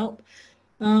Libs help.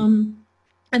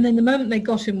 And then the moment they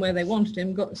got him where they wanted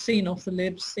him, got seen off the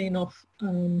Libs, seen off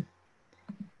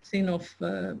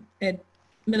Ed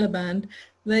Miliband,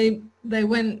 they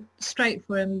went straight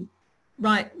for him.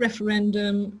 Right,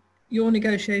 referendum, your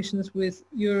negotiations with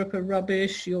Europe are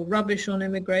rubbish, you're rubbish on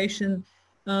immigration,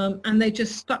 and they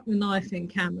just stuck the knife in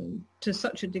Cameron to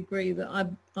such a degree that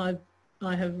I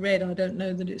have read, I don't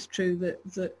know that it's true,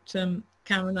 that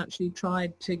Cameron actually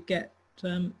tried to get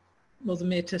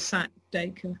Rothermere to sack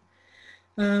Dacre.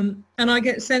 And I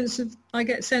get sense of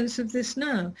this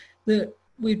now, that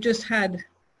we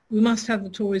must have the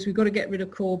Tories. We've got to get rid of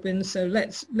Corbyn. So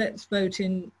let's vote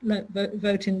in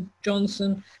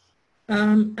Johnson.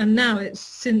 And now it's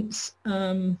since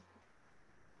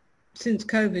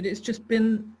COVID, it's just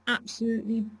been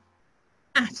absolutely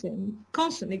at him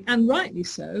constantly, and rightly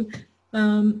so.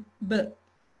 But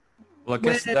well, I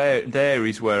guess there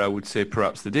is where I would say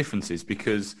perhaps the difference is,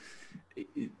 because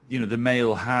the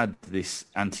Mail had this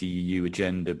anti-EU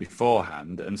agenda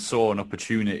beforehand and saw an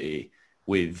opportunity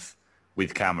with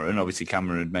Cameron. Obviously,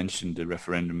 Cameron had mentioned a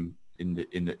referendum in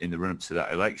the run-up to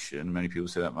that election. Many people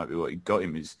say that might be what got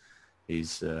him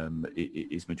his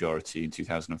majority in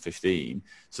 2015.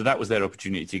 So that was their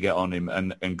opportunity to get on him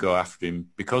and go after him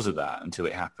because of that until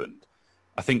it happened.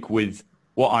 I think with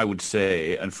what I would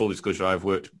say, and full disclosure, I've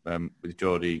worked with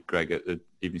Geordie Greig at the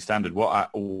Evening Standard. What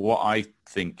I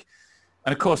think,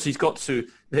 and of course he's got to.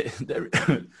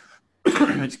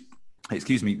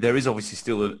 Excuse me. There is obviously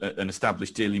still an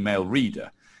established Daily Mail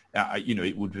reader.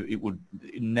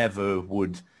 It never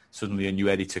would suddenly a new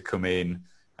editor come in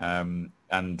and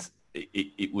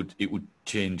it would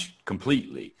change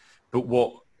completely. But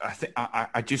what I think,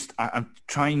 I'm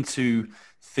trying to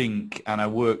think, and I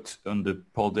worked under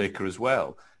Paul Dacre as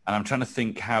well, and I'm trying to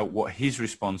think what his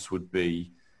response would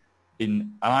be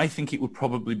and I think it would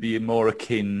probably be more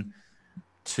akin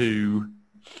to,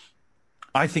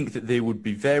 I think that they would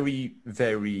be very,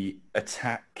 very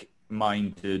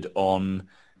attack-minded on,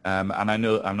 and I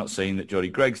know I'm not saying that Geordie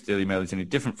Greig's Daily Mail is any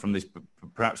different from this, but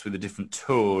perhaps with a different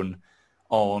tone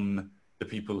on the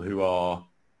people who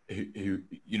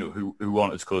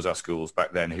wanted to close our schools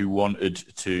back then, who want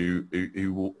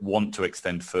to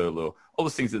extend furlough, all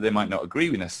those things that they might not agree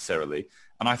with necessarily.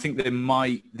 And I think there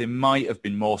might have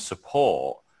been more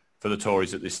support for the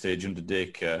Tories at this stage under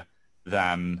Dacre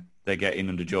than they're getting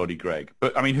under Geordie Greig.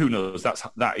 But I mean, who knows?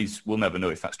 We'll never know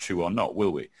if that's true or not, will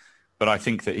we? But I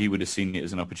think that he would have seen it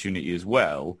as an opportunity as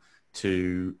well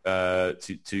to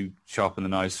sharpen the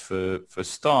knives for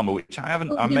Starmer, which I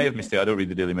haven't. I may have missed it. I don't read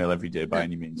the Daily Mail every day by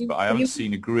any means, but I haven't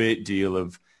seen a great deal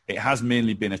of. It has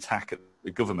mainly been attack at the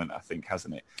government, I think,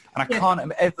 hasn't it? And I can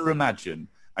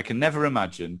never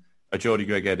imagine a Geordie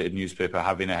Greig edited newspaper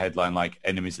having a headline like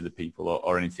 "Enemies of the People"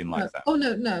 or anything like that. Oh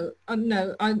no.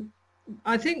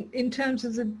 I think in terms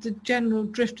of the general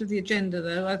drift of the agenda,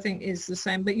 though, I think is the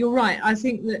same. But you're right. I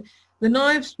think that the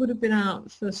knives would have been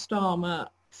out for Starmer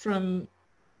from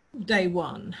day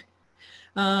one.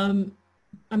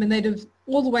 I mean, they'd have,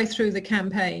 all the way through the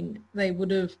campaign, they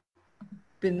would have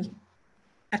been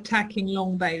attacking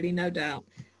Long Bailey, no doubt.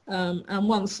 And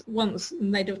once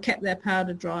they'd have kept their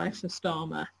powder dry for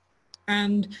Starmer.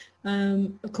 And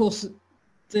of course,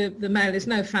 the Mail is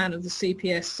no fan of the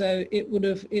CPS, so it would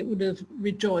have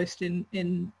rejoiced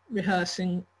in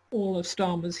rehearsing all of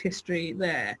Starmer's history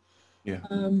there. Yeah.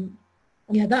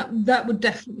 That would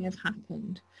definitely have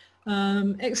happened.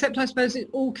 Except I suppose it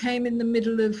all came in the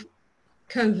middle of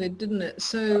COVID, didn't it?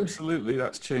 So absolutely,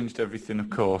 that's changed everything, of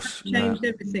course.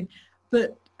 Everything.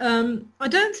 But I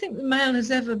don't think the Mail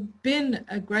has ever been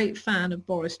a great fan of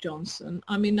Boris Johnson.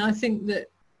 I mean, I think that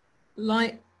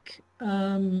the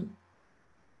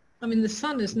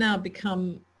Sun has now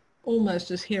become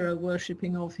almost as hero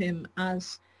worshipping of him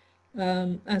as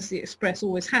the Express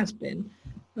always has been.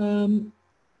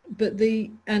 But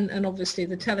and obviously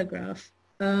the Telegraph,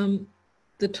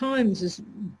 the Times is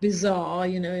bizarre,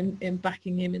 in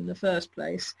backing him in the first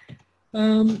place.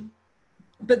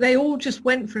 But they all just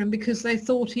went for him because they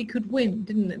thought he could win,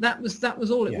 didn't it? That was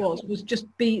all it was just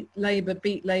beat Labour.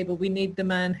 We need the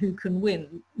man who can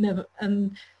win.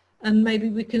 And maybe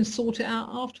we can sort it out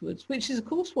afterwards, which is of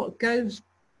course what Gove's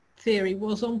theory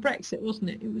was on Brexit,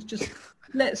 wasn't it? It was just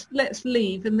let's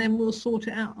leave and then we'll sort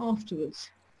it out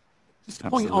afterwards. Just a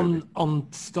point on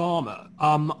Starmer.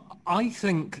 I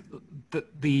think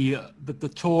that the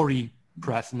Tory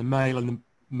press and the Mail and the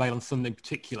Mail and Sun in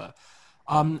particular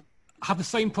have the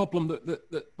same problem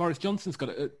that Boris Johnson's got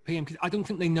at PMQ. I don't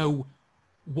think they know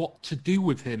what to do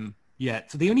with him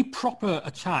yet. So the only proper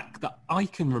attack that I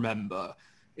can remember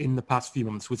in the past few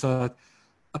months was a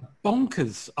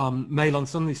bonkers Mail on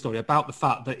Sunday story about the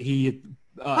fact that he had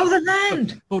the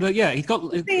land.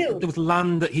 There was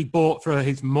land that he bought for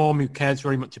his mom, who cares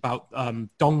very much about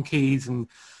donkeys, and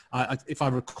if I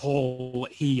recall,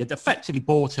 he had effectively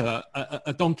bought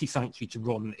a donkey sanctuary to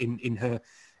run in her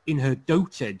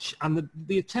dotage, and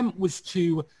the attempt was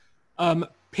to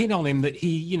pin on him that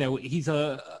he's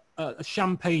a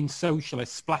champagne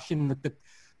socialist, splashing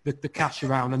the cash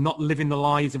around and not living the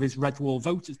lives of his red wall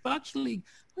voters. But actually,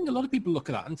 I think a lot of people look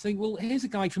at that and say, well, here's a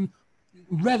guy from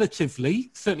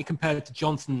relatively, certainly compared to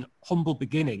Johnson, humble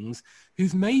beginnings,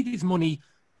 who's made his money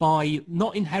by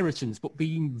not inheritance, but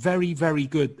being very, very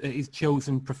good at his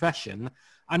chosen profession.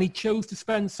 And he chose to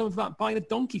spend some of that buying a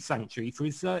donkey sanctuary for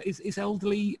his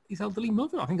elderly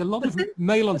mother. I think a lot of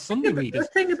Mail on Sunday readers.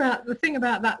 The thing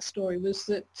about that story was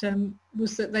that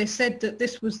they said that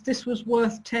this was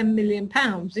worth £10 million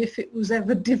if it was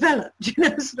ever developed.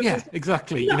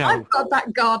 Exactly. I've got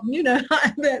that garden,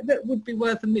 that would be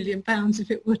worth £1 million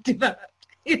if it were developed.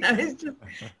 It's just.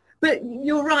 But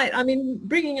you're right. I mean,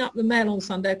 bringing up the Mail on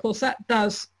Sunday, of course, that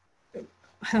does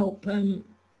help.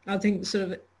 I think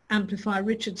sort of amplify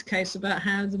Richard's case about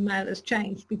how the Mail has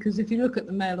changed, because if you look at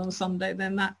the Mail on Sunday,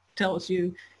 then that tells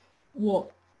you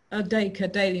what a Dacre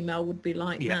Daily Mail would be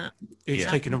like now. It's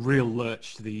taken a real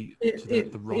lurch to the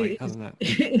right, hasn't it?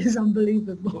 It is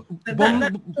unbelievable.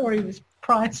 That story was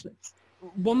priceless.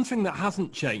 One thing that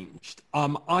hasn't changed,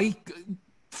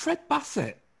 Fred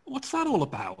Bassett, what's that all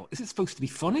about? Is it supposed to be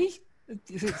funny?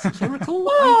 Is it satirical?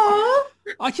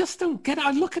 I just don't get it.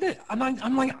 I look at it and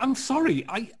I'm like, I'm sorry.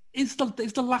 Is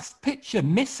the last picture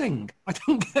missing? I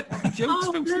don't get the jokes.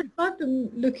 I've been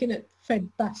looking at Fred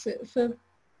Bassett for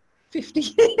 50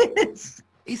 years.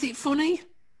 Is it funny?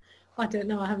 I don't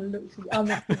know. I haven't looked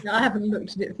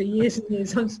at it for years and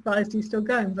years. I'm surprised he's still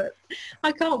going, but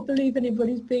I can't believe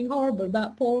anybody's being horrible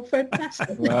about poor Fred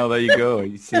Bassett. Well, there you go.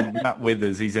 You see Matt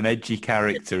Withers. He's an edgy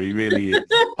character. He really is.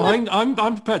 I'm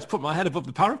prepared to put my head above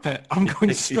the parapet. I'm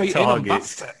going straight in on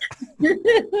Bassett.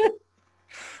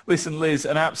 Listen, Liz,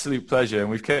 an absolute pleasure, and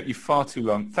we've kept you far too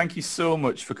long. Thank you so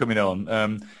much for coming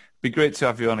on. Be great to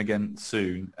have you on again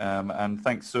soon, and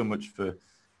thanks so much for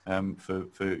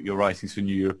your writings for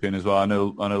New European as well. I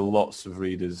know lots of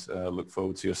readers look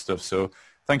forward to your stuff, so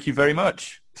thank you very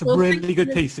much. It's a really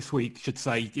good piece this week, I should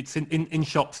say. It's in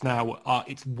shops now.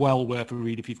 It's well worth a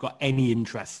read if you've got any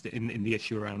interest in the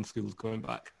issue around schools going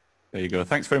back. There you go.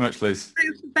 Thanks very much, Liz.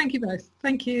 Thank you both.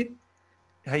 Thank you.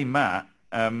 Hey, Matt,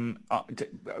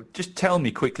 just tell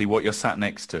me quickly what you're sat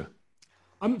next to.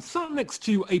 I'm sat next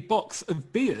to a box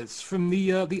of beers from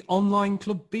the online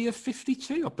club Beer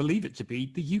 52. I believe it to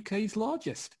be the UK's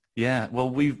largest. Yeah,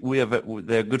 well,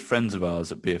 they're good friends of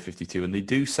ours at Beer 52, and they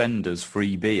do send us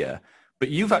free beer. But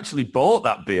you've actually bought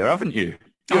that beer, haven't you?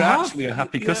 You're actually a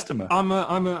happy customer. I'm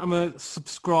a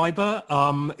subscriber.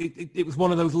 It was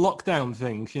one of those lockdown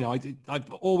things.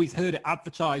 I've always heard it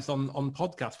advertised on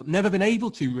podcasts, but never been able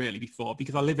to really before,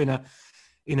 because I live in a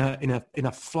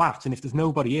flat, and if there's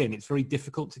nobody in, it's very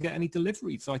difficult to get any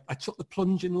delivery. So I took the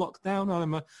plunge in lockdown.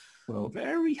 I'm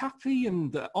very happy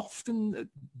and often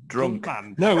drunk.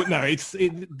 Man. No,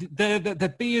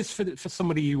 they're beers for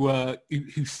somebody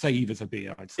who savours a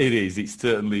beer, I'd say. It is. It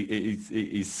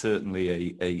is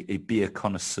certainly a beer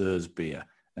connoisseur's beer.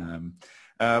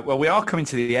 Well, we are coming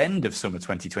to the end of summer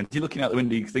 2020. Looking out the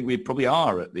window, you think we probably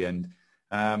are at the end,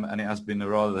 and it has been a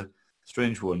rather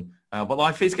strange one. But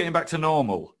life is getting back to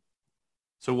normal.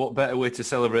 So what better way to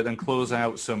celebrate than close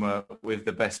out summer with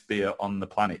the best beer on the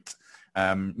planet?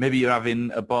 Maybe you're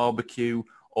having a barbecue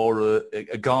or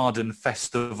a garden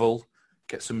festival.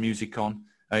 Get some music on.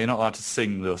 You're not allowed to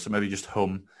sing, though, so maybe just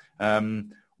hum.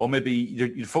 Or maybe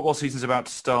your football season's about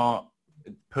to start.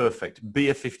 Perfect.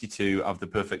 Beer 52 have the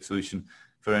perfect solution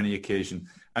for any occasion.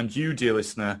 And you, dear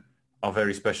listener, are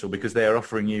very special because they are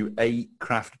offering you 8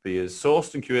 craft beers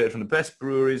sourced and curated from the best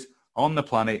breweries on the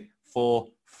planet for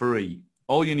free.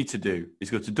 All you need to do is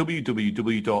go to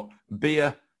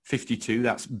www.beer52,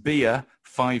 that's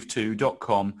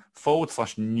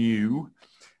beer52.com/new,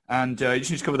 and you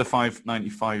just need to cover the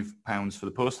 £5.95 for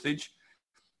the postage.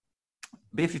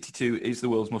 Beer 52 is the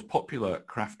world's most popular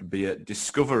craft beer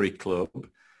discovery club.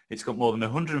 It's got more than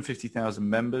 150,000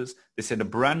 members. They send a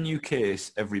brand new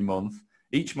case every month.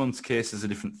 Each month's case has a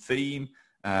different theme.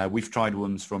 We've tried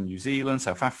ones from New Zealand,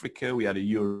 South Africa. We had a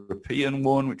European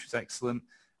one, which was excellent.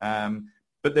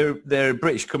 But they're a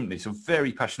British company, so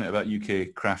very passionate about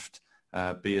UK craft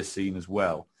beer scene as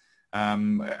well.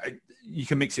 You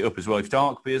can mix it up as well. If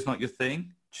dark beer's not your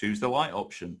thing, choose the light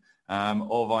option,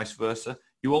 or vice versa.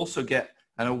 You also get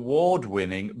an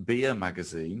award-winning beer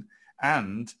magazine,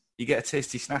 and you get a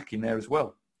tasty snack in there as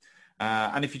well.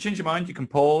 And if you change your mind, you can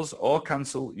pause or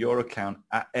cancel your account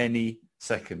at any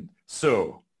second.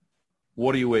 So,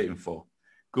 what are you waiting for?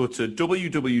 Go to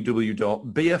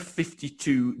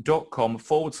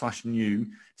www.beer52.com/new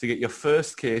to get your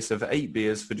first case of 8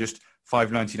 beers for just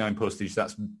 $5.99 postage.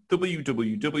 That's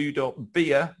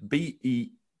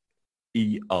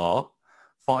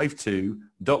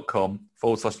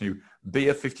www.beer52.com/new.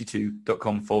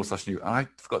 Beer52.com/new. And I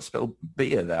forgot to spell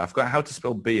beer there. I forgot how to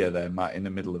spell beer there, Matt, in the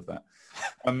middle of that.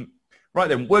 Right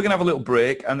then, we're going to have a little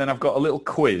break, and then I've got a little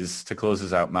quiz to close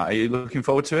us out, Matt. Are you looking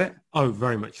forward to it? Oh,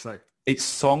 very much so. It's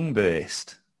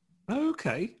song-based.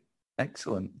 Okay.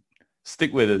 Excellent.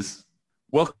 Stick with us.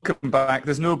 Welcome back.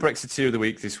 There's no Brexiteer of the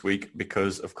Week this week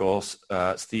because, of course,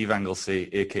 Steve Anglesey,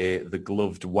 a.k.a. the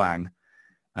Gloved Wang,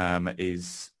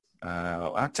 is...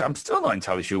 I'm still not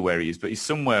entirely sure where he is, but he's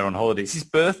somewhere on holiday. It's his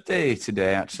birthday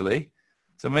today, actually.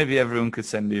 So maybe everyone could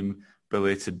send him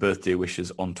belated birthday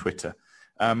wishes on Twitter.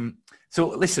 So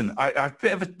listen,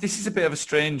 this is a bit of a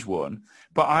strange one,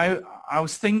 but I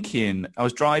was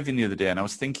driving the other day and I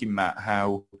was thinking, Matt,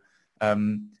 how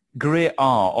great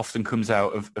art often comes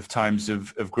out of times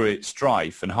of great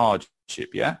strife and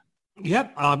hardship, yeah?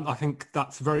 Yep, I think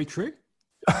that's very true.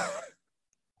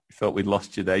 Thought we'd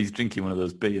lost you there. He's drinking one of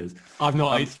those beers. I've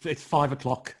not. It's 5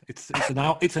 o'clock. It's an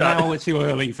hour too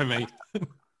early for me.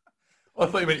 I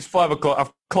thought you meant it's 5 o'clock.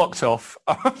 I've clocked off.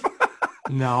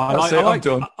 No,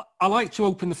 I like to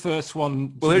open the first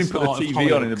one. Well, let me put the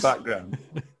TV on in the background.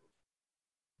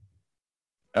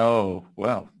 Oh,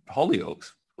 well,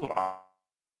 Hollyoaks.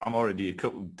 I'm already a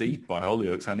couple deep by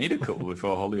Hollyoaks. I need a couple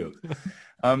before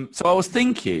Hollyoaks. So I was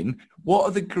thinking, what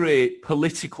are the great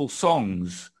political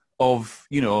songs of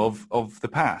the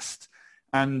past?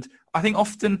 And I think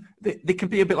often they can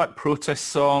be a bit like protest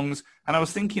songs. And I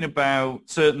was thinking about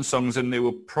certain songs and they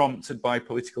were prompted by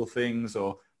political things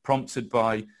or prompted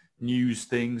by news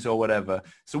things or whatever.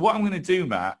 So what I'm going to do,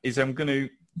 Matt, is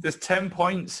there's 10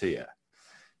 points here.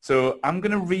 So I'm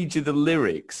going to read you the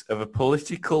lyrics of a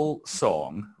political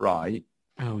song, right?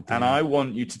 Oh, dear. And I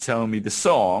want you to tell me the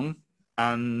song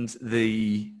and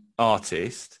the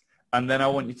artist. And then I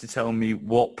want you to tell me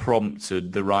what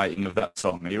prompted the writing of that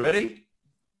song. Are you ready?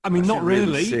 I mean, not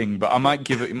really. Sing, but it might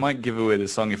give away the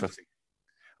song if I sing.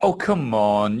 Oh, come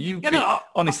on.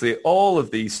 Honestly, all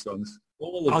of these songs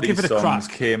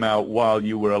came out while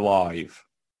you were alive.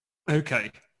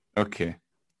 Okay.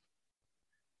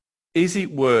 Is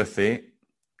it worth it?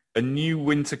 A new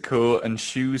winter coat and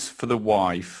shoes for the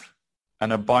wife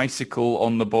and a bicycle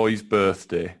on the boy's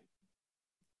birthday.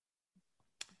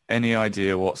 Any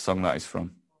idea what song that is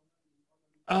from?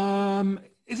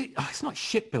 Is it? Oh, it's not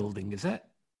Shipbuilding, is it?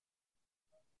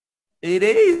 It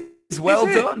is. Well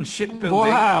done. Shipbuilding.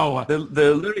 Wow. The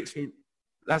lyrics were...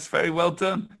 That's very well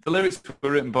done. The lyrics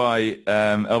were written by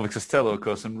Elvis Costello, of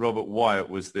course, and Robert Wyatt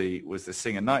was the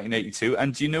singer. 1982.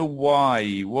 And do you know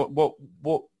why?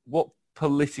 What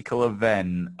political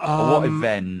event or what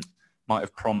event might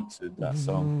have prompted that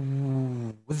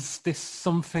song? Was this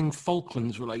something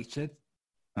Falklands related?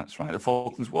 That's right. The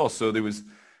Falklands War. So there was.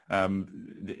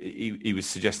 He was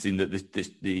suggesting that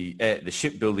the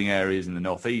shipbuilding areas in the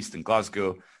northeast and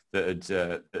Glasgow that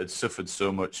had suffered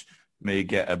so much may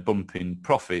get a bump in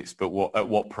profits, but at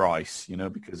what price?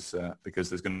 Because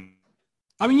there's going to...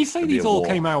 I mean, you say these all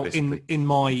came out in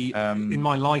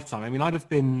my lifetime. I mean, I'd have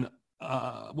been...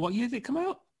 what year did it come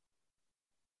out?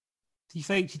 Did you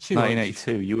say 82?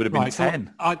 1982. You would have been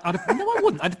 10. So no, I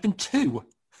wouldn't. I'd have been 2.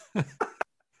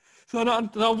 So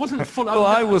I wasn't full... Well,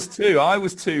 I was 2. I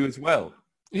was 2 as well.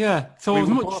 Yeah, so I was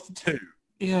much... 2.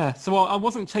 Yeah, so I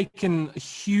wasn't taking a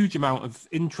huge amount of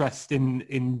interest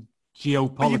in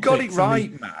geopolitics. But you got it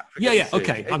right, Matt. Yeah,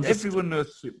 okay. Everyone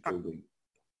knows shipbuilding.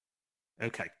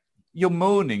 Okay. You're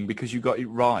moaning because you got it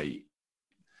right.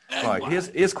 Right,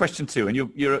 here's question 2, and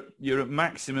you're at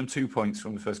maximum 2 points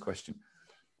from the first question.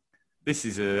 This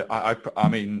is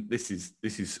this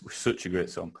is such a great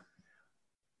song.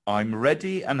 I'm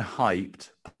ready and hyped,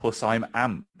 plus I'm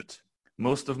amped.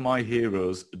 Most of my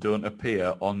heroes don't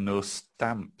appear on no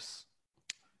stamps.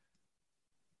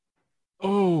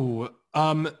 Oh,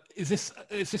 is this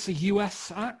a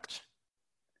US act?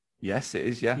 Yes, it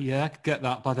is. Yeah. Yeah, I could get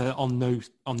that by the on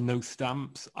no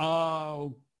stamps.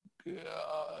 Oh,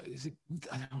 is it?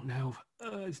 I don't know.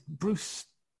 Is Bruce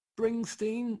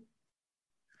Springsteen?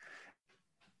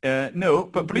 No,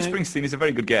 but Bruce Springsteen is a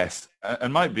very good guess,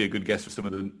 and might be a good guess for some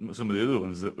of the other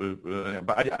ones that were.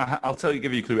 But I'll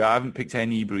give you a clue. I haven't picked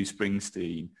any Bruce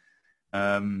Springsteen.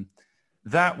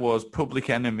 That was Public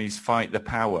Enemy's "Fight the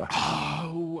Power."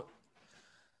 Oh,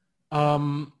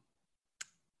 of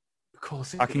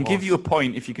course. I can give you a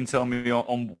point if you can tell me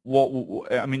on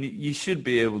what. I mean, you should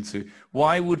be able to.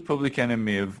 Why would Public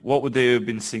Enemy have? What would they have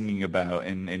been singing about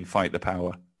in "Fight the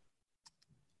Power"?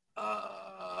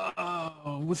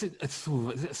 Was it? It's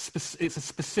a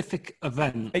specific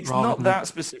event. It's not that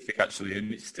specific actually,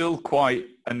 and it's still quite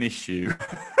an issue.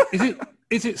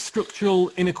 Is it structural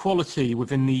inequality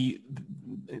within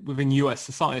US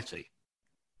society,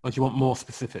 or do you want more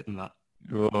specific than that?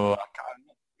 Oh,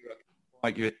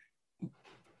 I can't.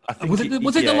 I think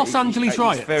was it the Los Angeles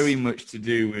riots? It's very much to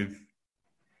do with.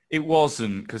 It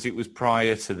wasn't, because it was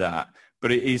prior to that,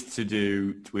 but it is to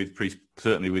do with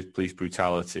certainly with police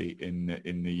brutality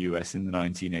in the US in the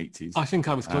 1980s. I think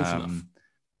I was close enough.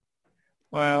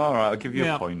 Well, all right, I'll give you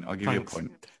a point. I'll give you a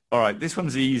point. All right, this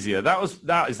one's easier. That is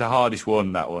the hardest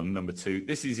one, that one, number 2.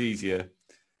 This is easier.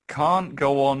 Can't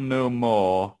go on no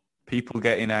more. People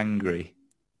getting angry.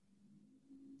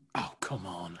 Oh, come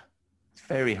on. It's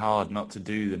very hard not to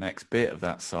do the next bit of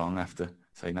that song after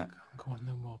saying that. Can't go on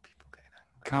no more. People getting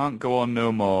angry. Can't go on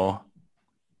no more.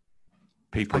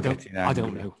 People getting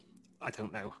angry. I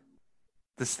don't know.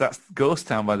 That's Ghost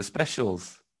Town by the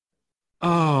Specials.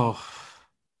 Oh.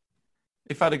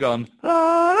 If I'd have gone, la,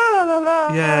 la, la,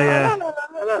 la, yeah, la,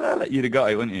 la, la, la, you'd have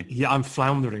got it, wouldn't you? Yeah, I'm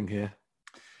floundering here.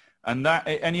 And that,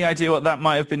 any idea what that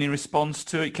might have been in response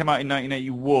to? It came out in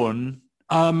 1981.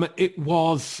 It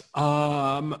was,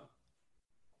 oh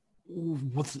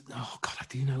God, I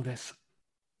do know this.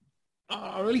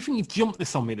 I really think you've jumped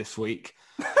this on me this week.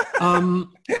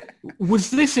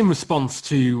 Was this in response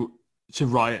to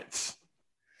riots?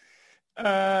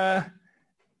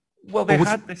 Well, there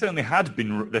certainly had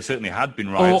been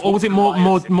riots. Or was it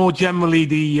more generally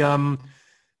the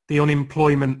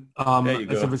unemployment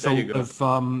as a result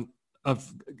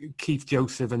of Keith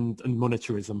Joseph and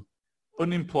monetarism?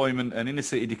 Unemployment and inner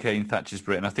city decay in Thatcher's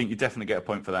Britain. I think you definitely get a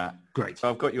point for that. Great. So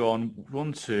I've got you on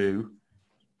 1, 2,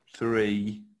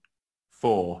 3,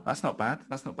 4. That's not bad.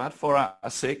 4 out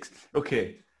of 6.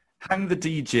 Okay. Hang the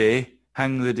DJ.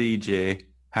 Hang the DJ.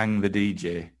 Hang the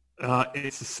DJ.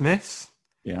 It's the Smiths.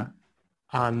 Yeah.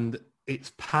 And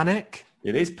it's Panic.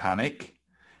 It is Panic.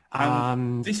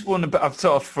 And this one, I've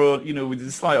sort of thrown, with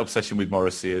a slight obsession with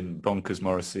Morrissey and bonkers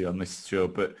Morrissey on this show,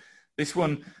 but this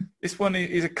one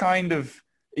is a kind of,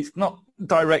 it's not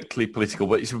directly political,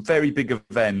 but it's a very big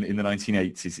event in the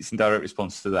 1980s. It's in direct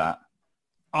response to that.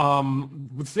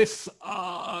 Was this,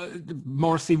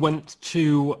 Morrissey went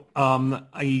to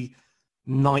a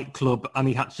nightclub and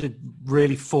he had to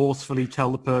really forcefully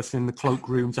tell the person in the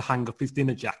cloakroom to hang up his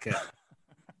dinner jacket?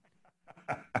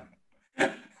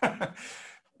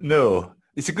 No,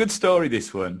 it's a good story,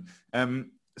 this one.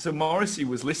 So Morrissey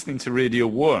was listening to Radio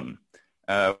 1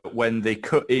 when they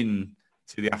cut in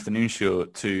to the afternoon show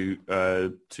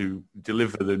to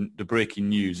deliver the breaking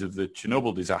news of the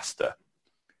Chernobyl disaster.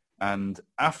 And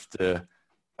after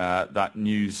that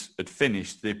news had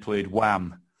finished, they played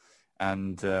Wham.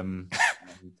 And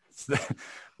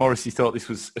Morrissey thought this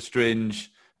was a strange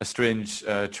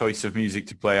choice of music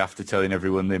to play after telling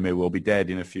everyone they may well be dead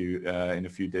in a few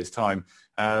days' time.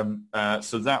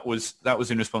 So that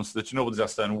was in response to the Chernobyl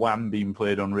disaster and Wham being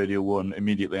played on Radio 1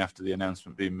 immediately after the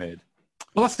announcement being made.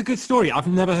 Well, that's a good story. I've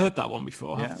never heard that one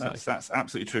before. Yeah, that's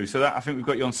absolutely true. So I think we've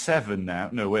got you on 7 now.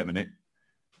 No, wait a minute.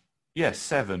 Yes,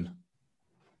 7.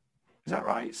 Is that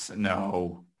right?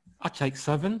 No. I'd take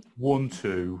 7. 1,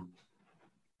 2,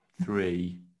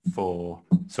 3, 4.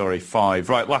 Sorry, 5.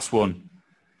 Right, last one.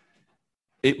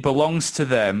 It belongs to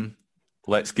them.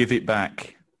 Let's give it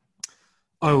back.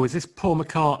 Oh, is this Paul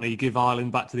McCartney, Give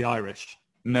Ireland Back to the Irish?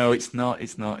 No, it's not.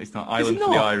 Ireland for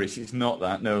the Irish. It's not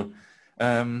that, no.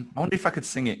 I wonder if I could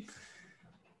sing it.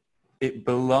 It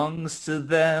belongs to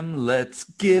them. Let's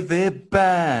give it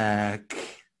back.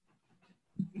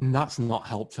 That's not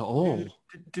helped at all.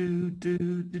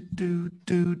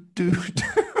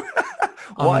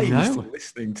 Why are you still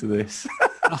listening to this?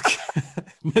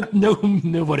 No,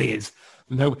 nobody is.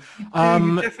 No,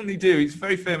 you definitely do. It's a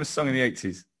very famous song in the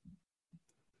 80s.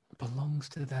 Belongs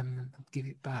to them. Give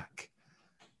it back.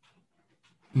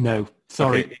 No,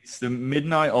 sorry. Okay, it's the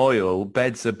Midnight Oil.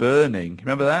 Beds are burning.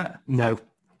 Remember that? No.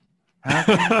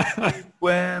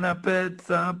 When our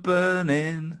beds are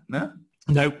burning. No.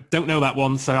 No, don't know that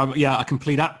one. So I can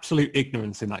plead absolute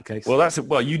ignorance in that case.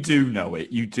 Well, you do know it.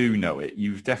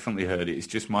 You've definitely heard it. It's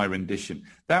just my rendition.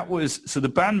 So the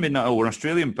band Midnight Oil were an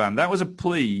Australian band. That was a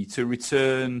plea to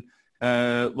return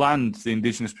land to the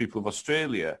indigenous people of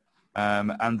Australia.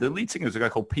 And the lead singer was a guy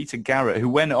called Peter Garrett, who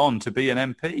went on to be an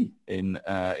MP in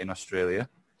Australia.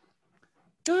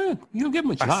 You don't get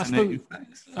much of that. Fascinating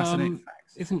facts.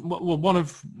 Isn't one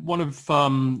of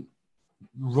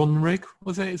Runrig,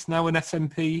 was it? It's now an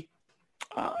SNP.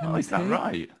 Oh, is that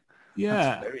right? Yeah.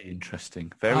 That's very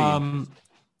interesting. Very interesting.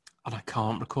 And I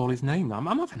can't recall his name. I'm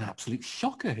having an absolute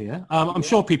shocker here. I'm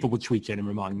sure people will tweet in and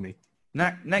remind me.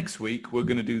 Next week, we're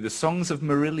going to do the songs of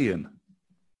Marillion.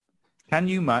 Can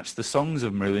you match the songs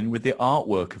of Marillion with the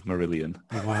artwork of Marillion?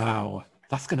 Wow.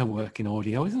 That's going to work in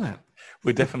audio, isn't it?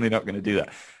 We're definitely not going to do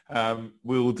that.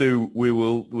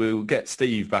 We'll get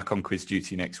Steve back on quiz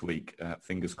duty next week.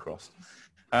 Fingers crossed.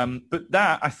 But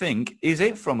that, I think, is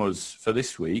it from us for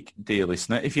this week, dear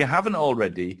listener. If you haven't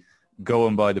already, go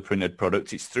and buy the printed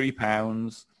product. It's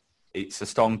 £3. It's a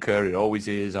stonker. It always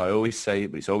is. I always say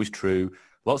it, but it's always true.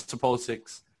 Lots of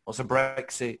politics, lots of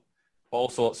Brexit, all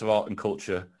sorts of art and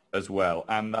culture as well.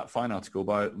 And that fine article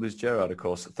by Liz Gerard, of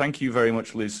course. Thank you very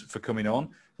much, Liz, for coming on.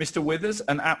 Mr. Withers,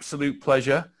 an absolute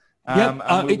pleasure.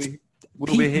 And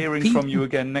we'll be hearing from you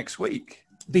again next week.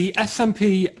 The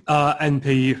SNP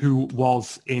MP who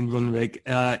was in Runrig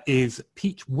is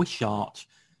Pete Wishart,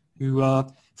 who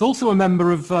is also a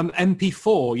member of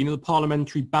MP4, the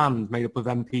parliamentary band made up of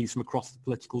MPs from across the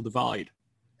political divide.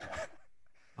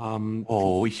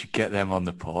 We should get them on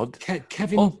the pod.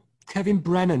 Kevin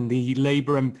Brennan, the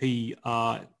Labour MP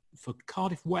for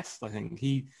Cardiff West, I think.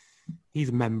 He's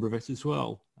a member of it as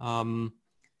well.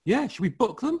 Should we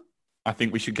book them? I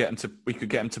think we could get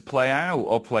them to play out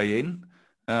or play in.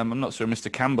 I'm not sure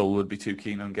Mr. Campbell would be too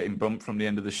keen on getting bumped from the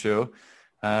end of the show.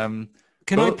 Can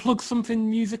I plug something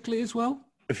musically as well?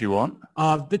 If you want.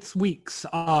 This week's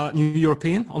New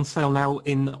European on sale now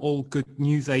in all good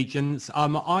newsagents.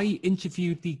 I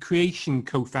interviewed the Creation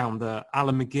co-founder,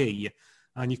 Alan McGee,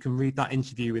 and you can read that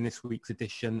interview in this week's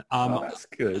edition. That's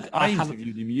good. I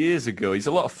interviewed him years ago. He's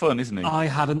a lot of fun, isn't he? I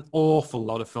had an awful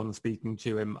lot of fun speaking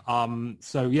to him.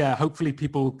 Hopefully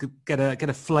people could get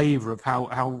a flavour of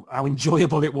how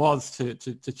enjoyable it was to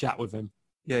chat with him.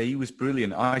 Yeah, he was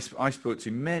brilliant. I spoke to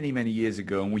him many, many years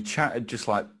ago, and we chatted just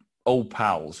like old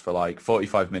pals for like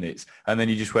 45 minutes, and then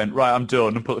he just went, right, I'm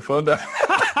done, and put the phone down.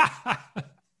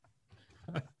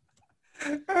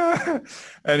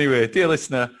 Anyway, dear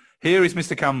listener, here is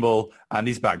Mr. Campbell and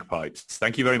his bagpipes.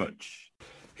 Thank you very much.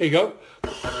 Here you go.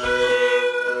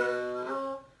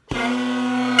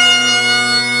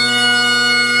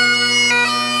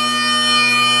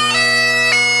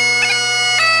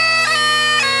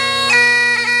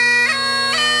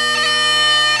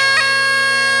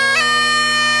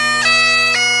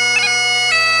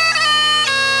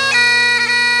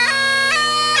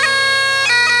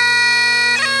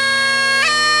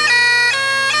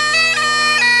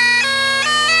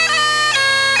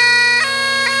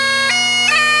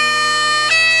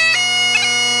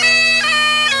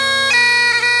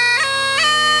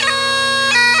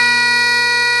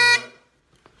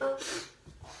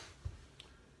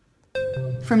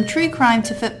 From true crime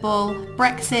to football,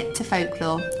 Brexit to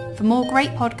folklore. For more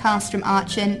great podcasts from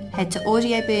Archant, head to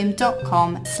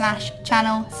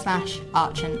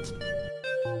audioboom.com/channel/Archant.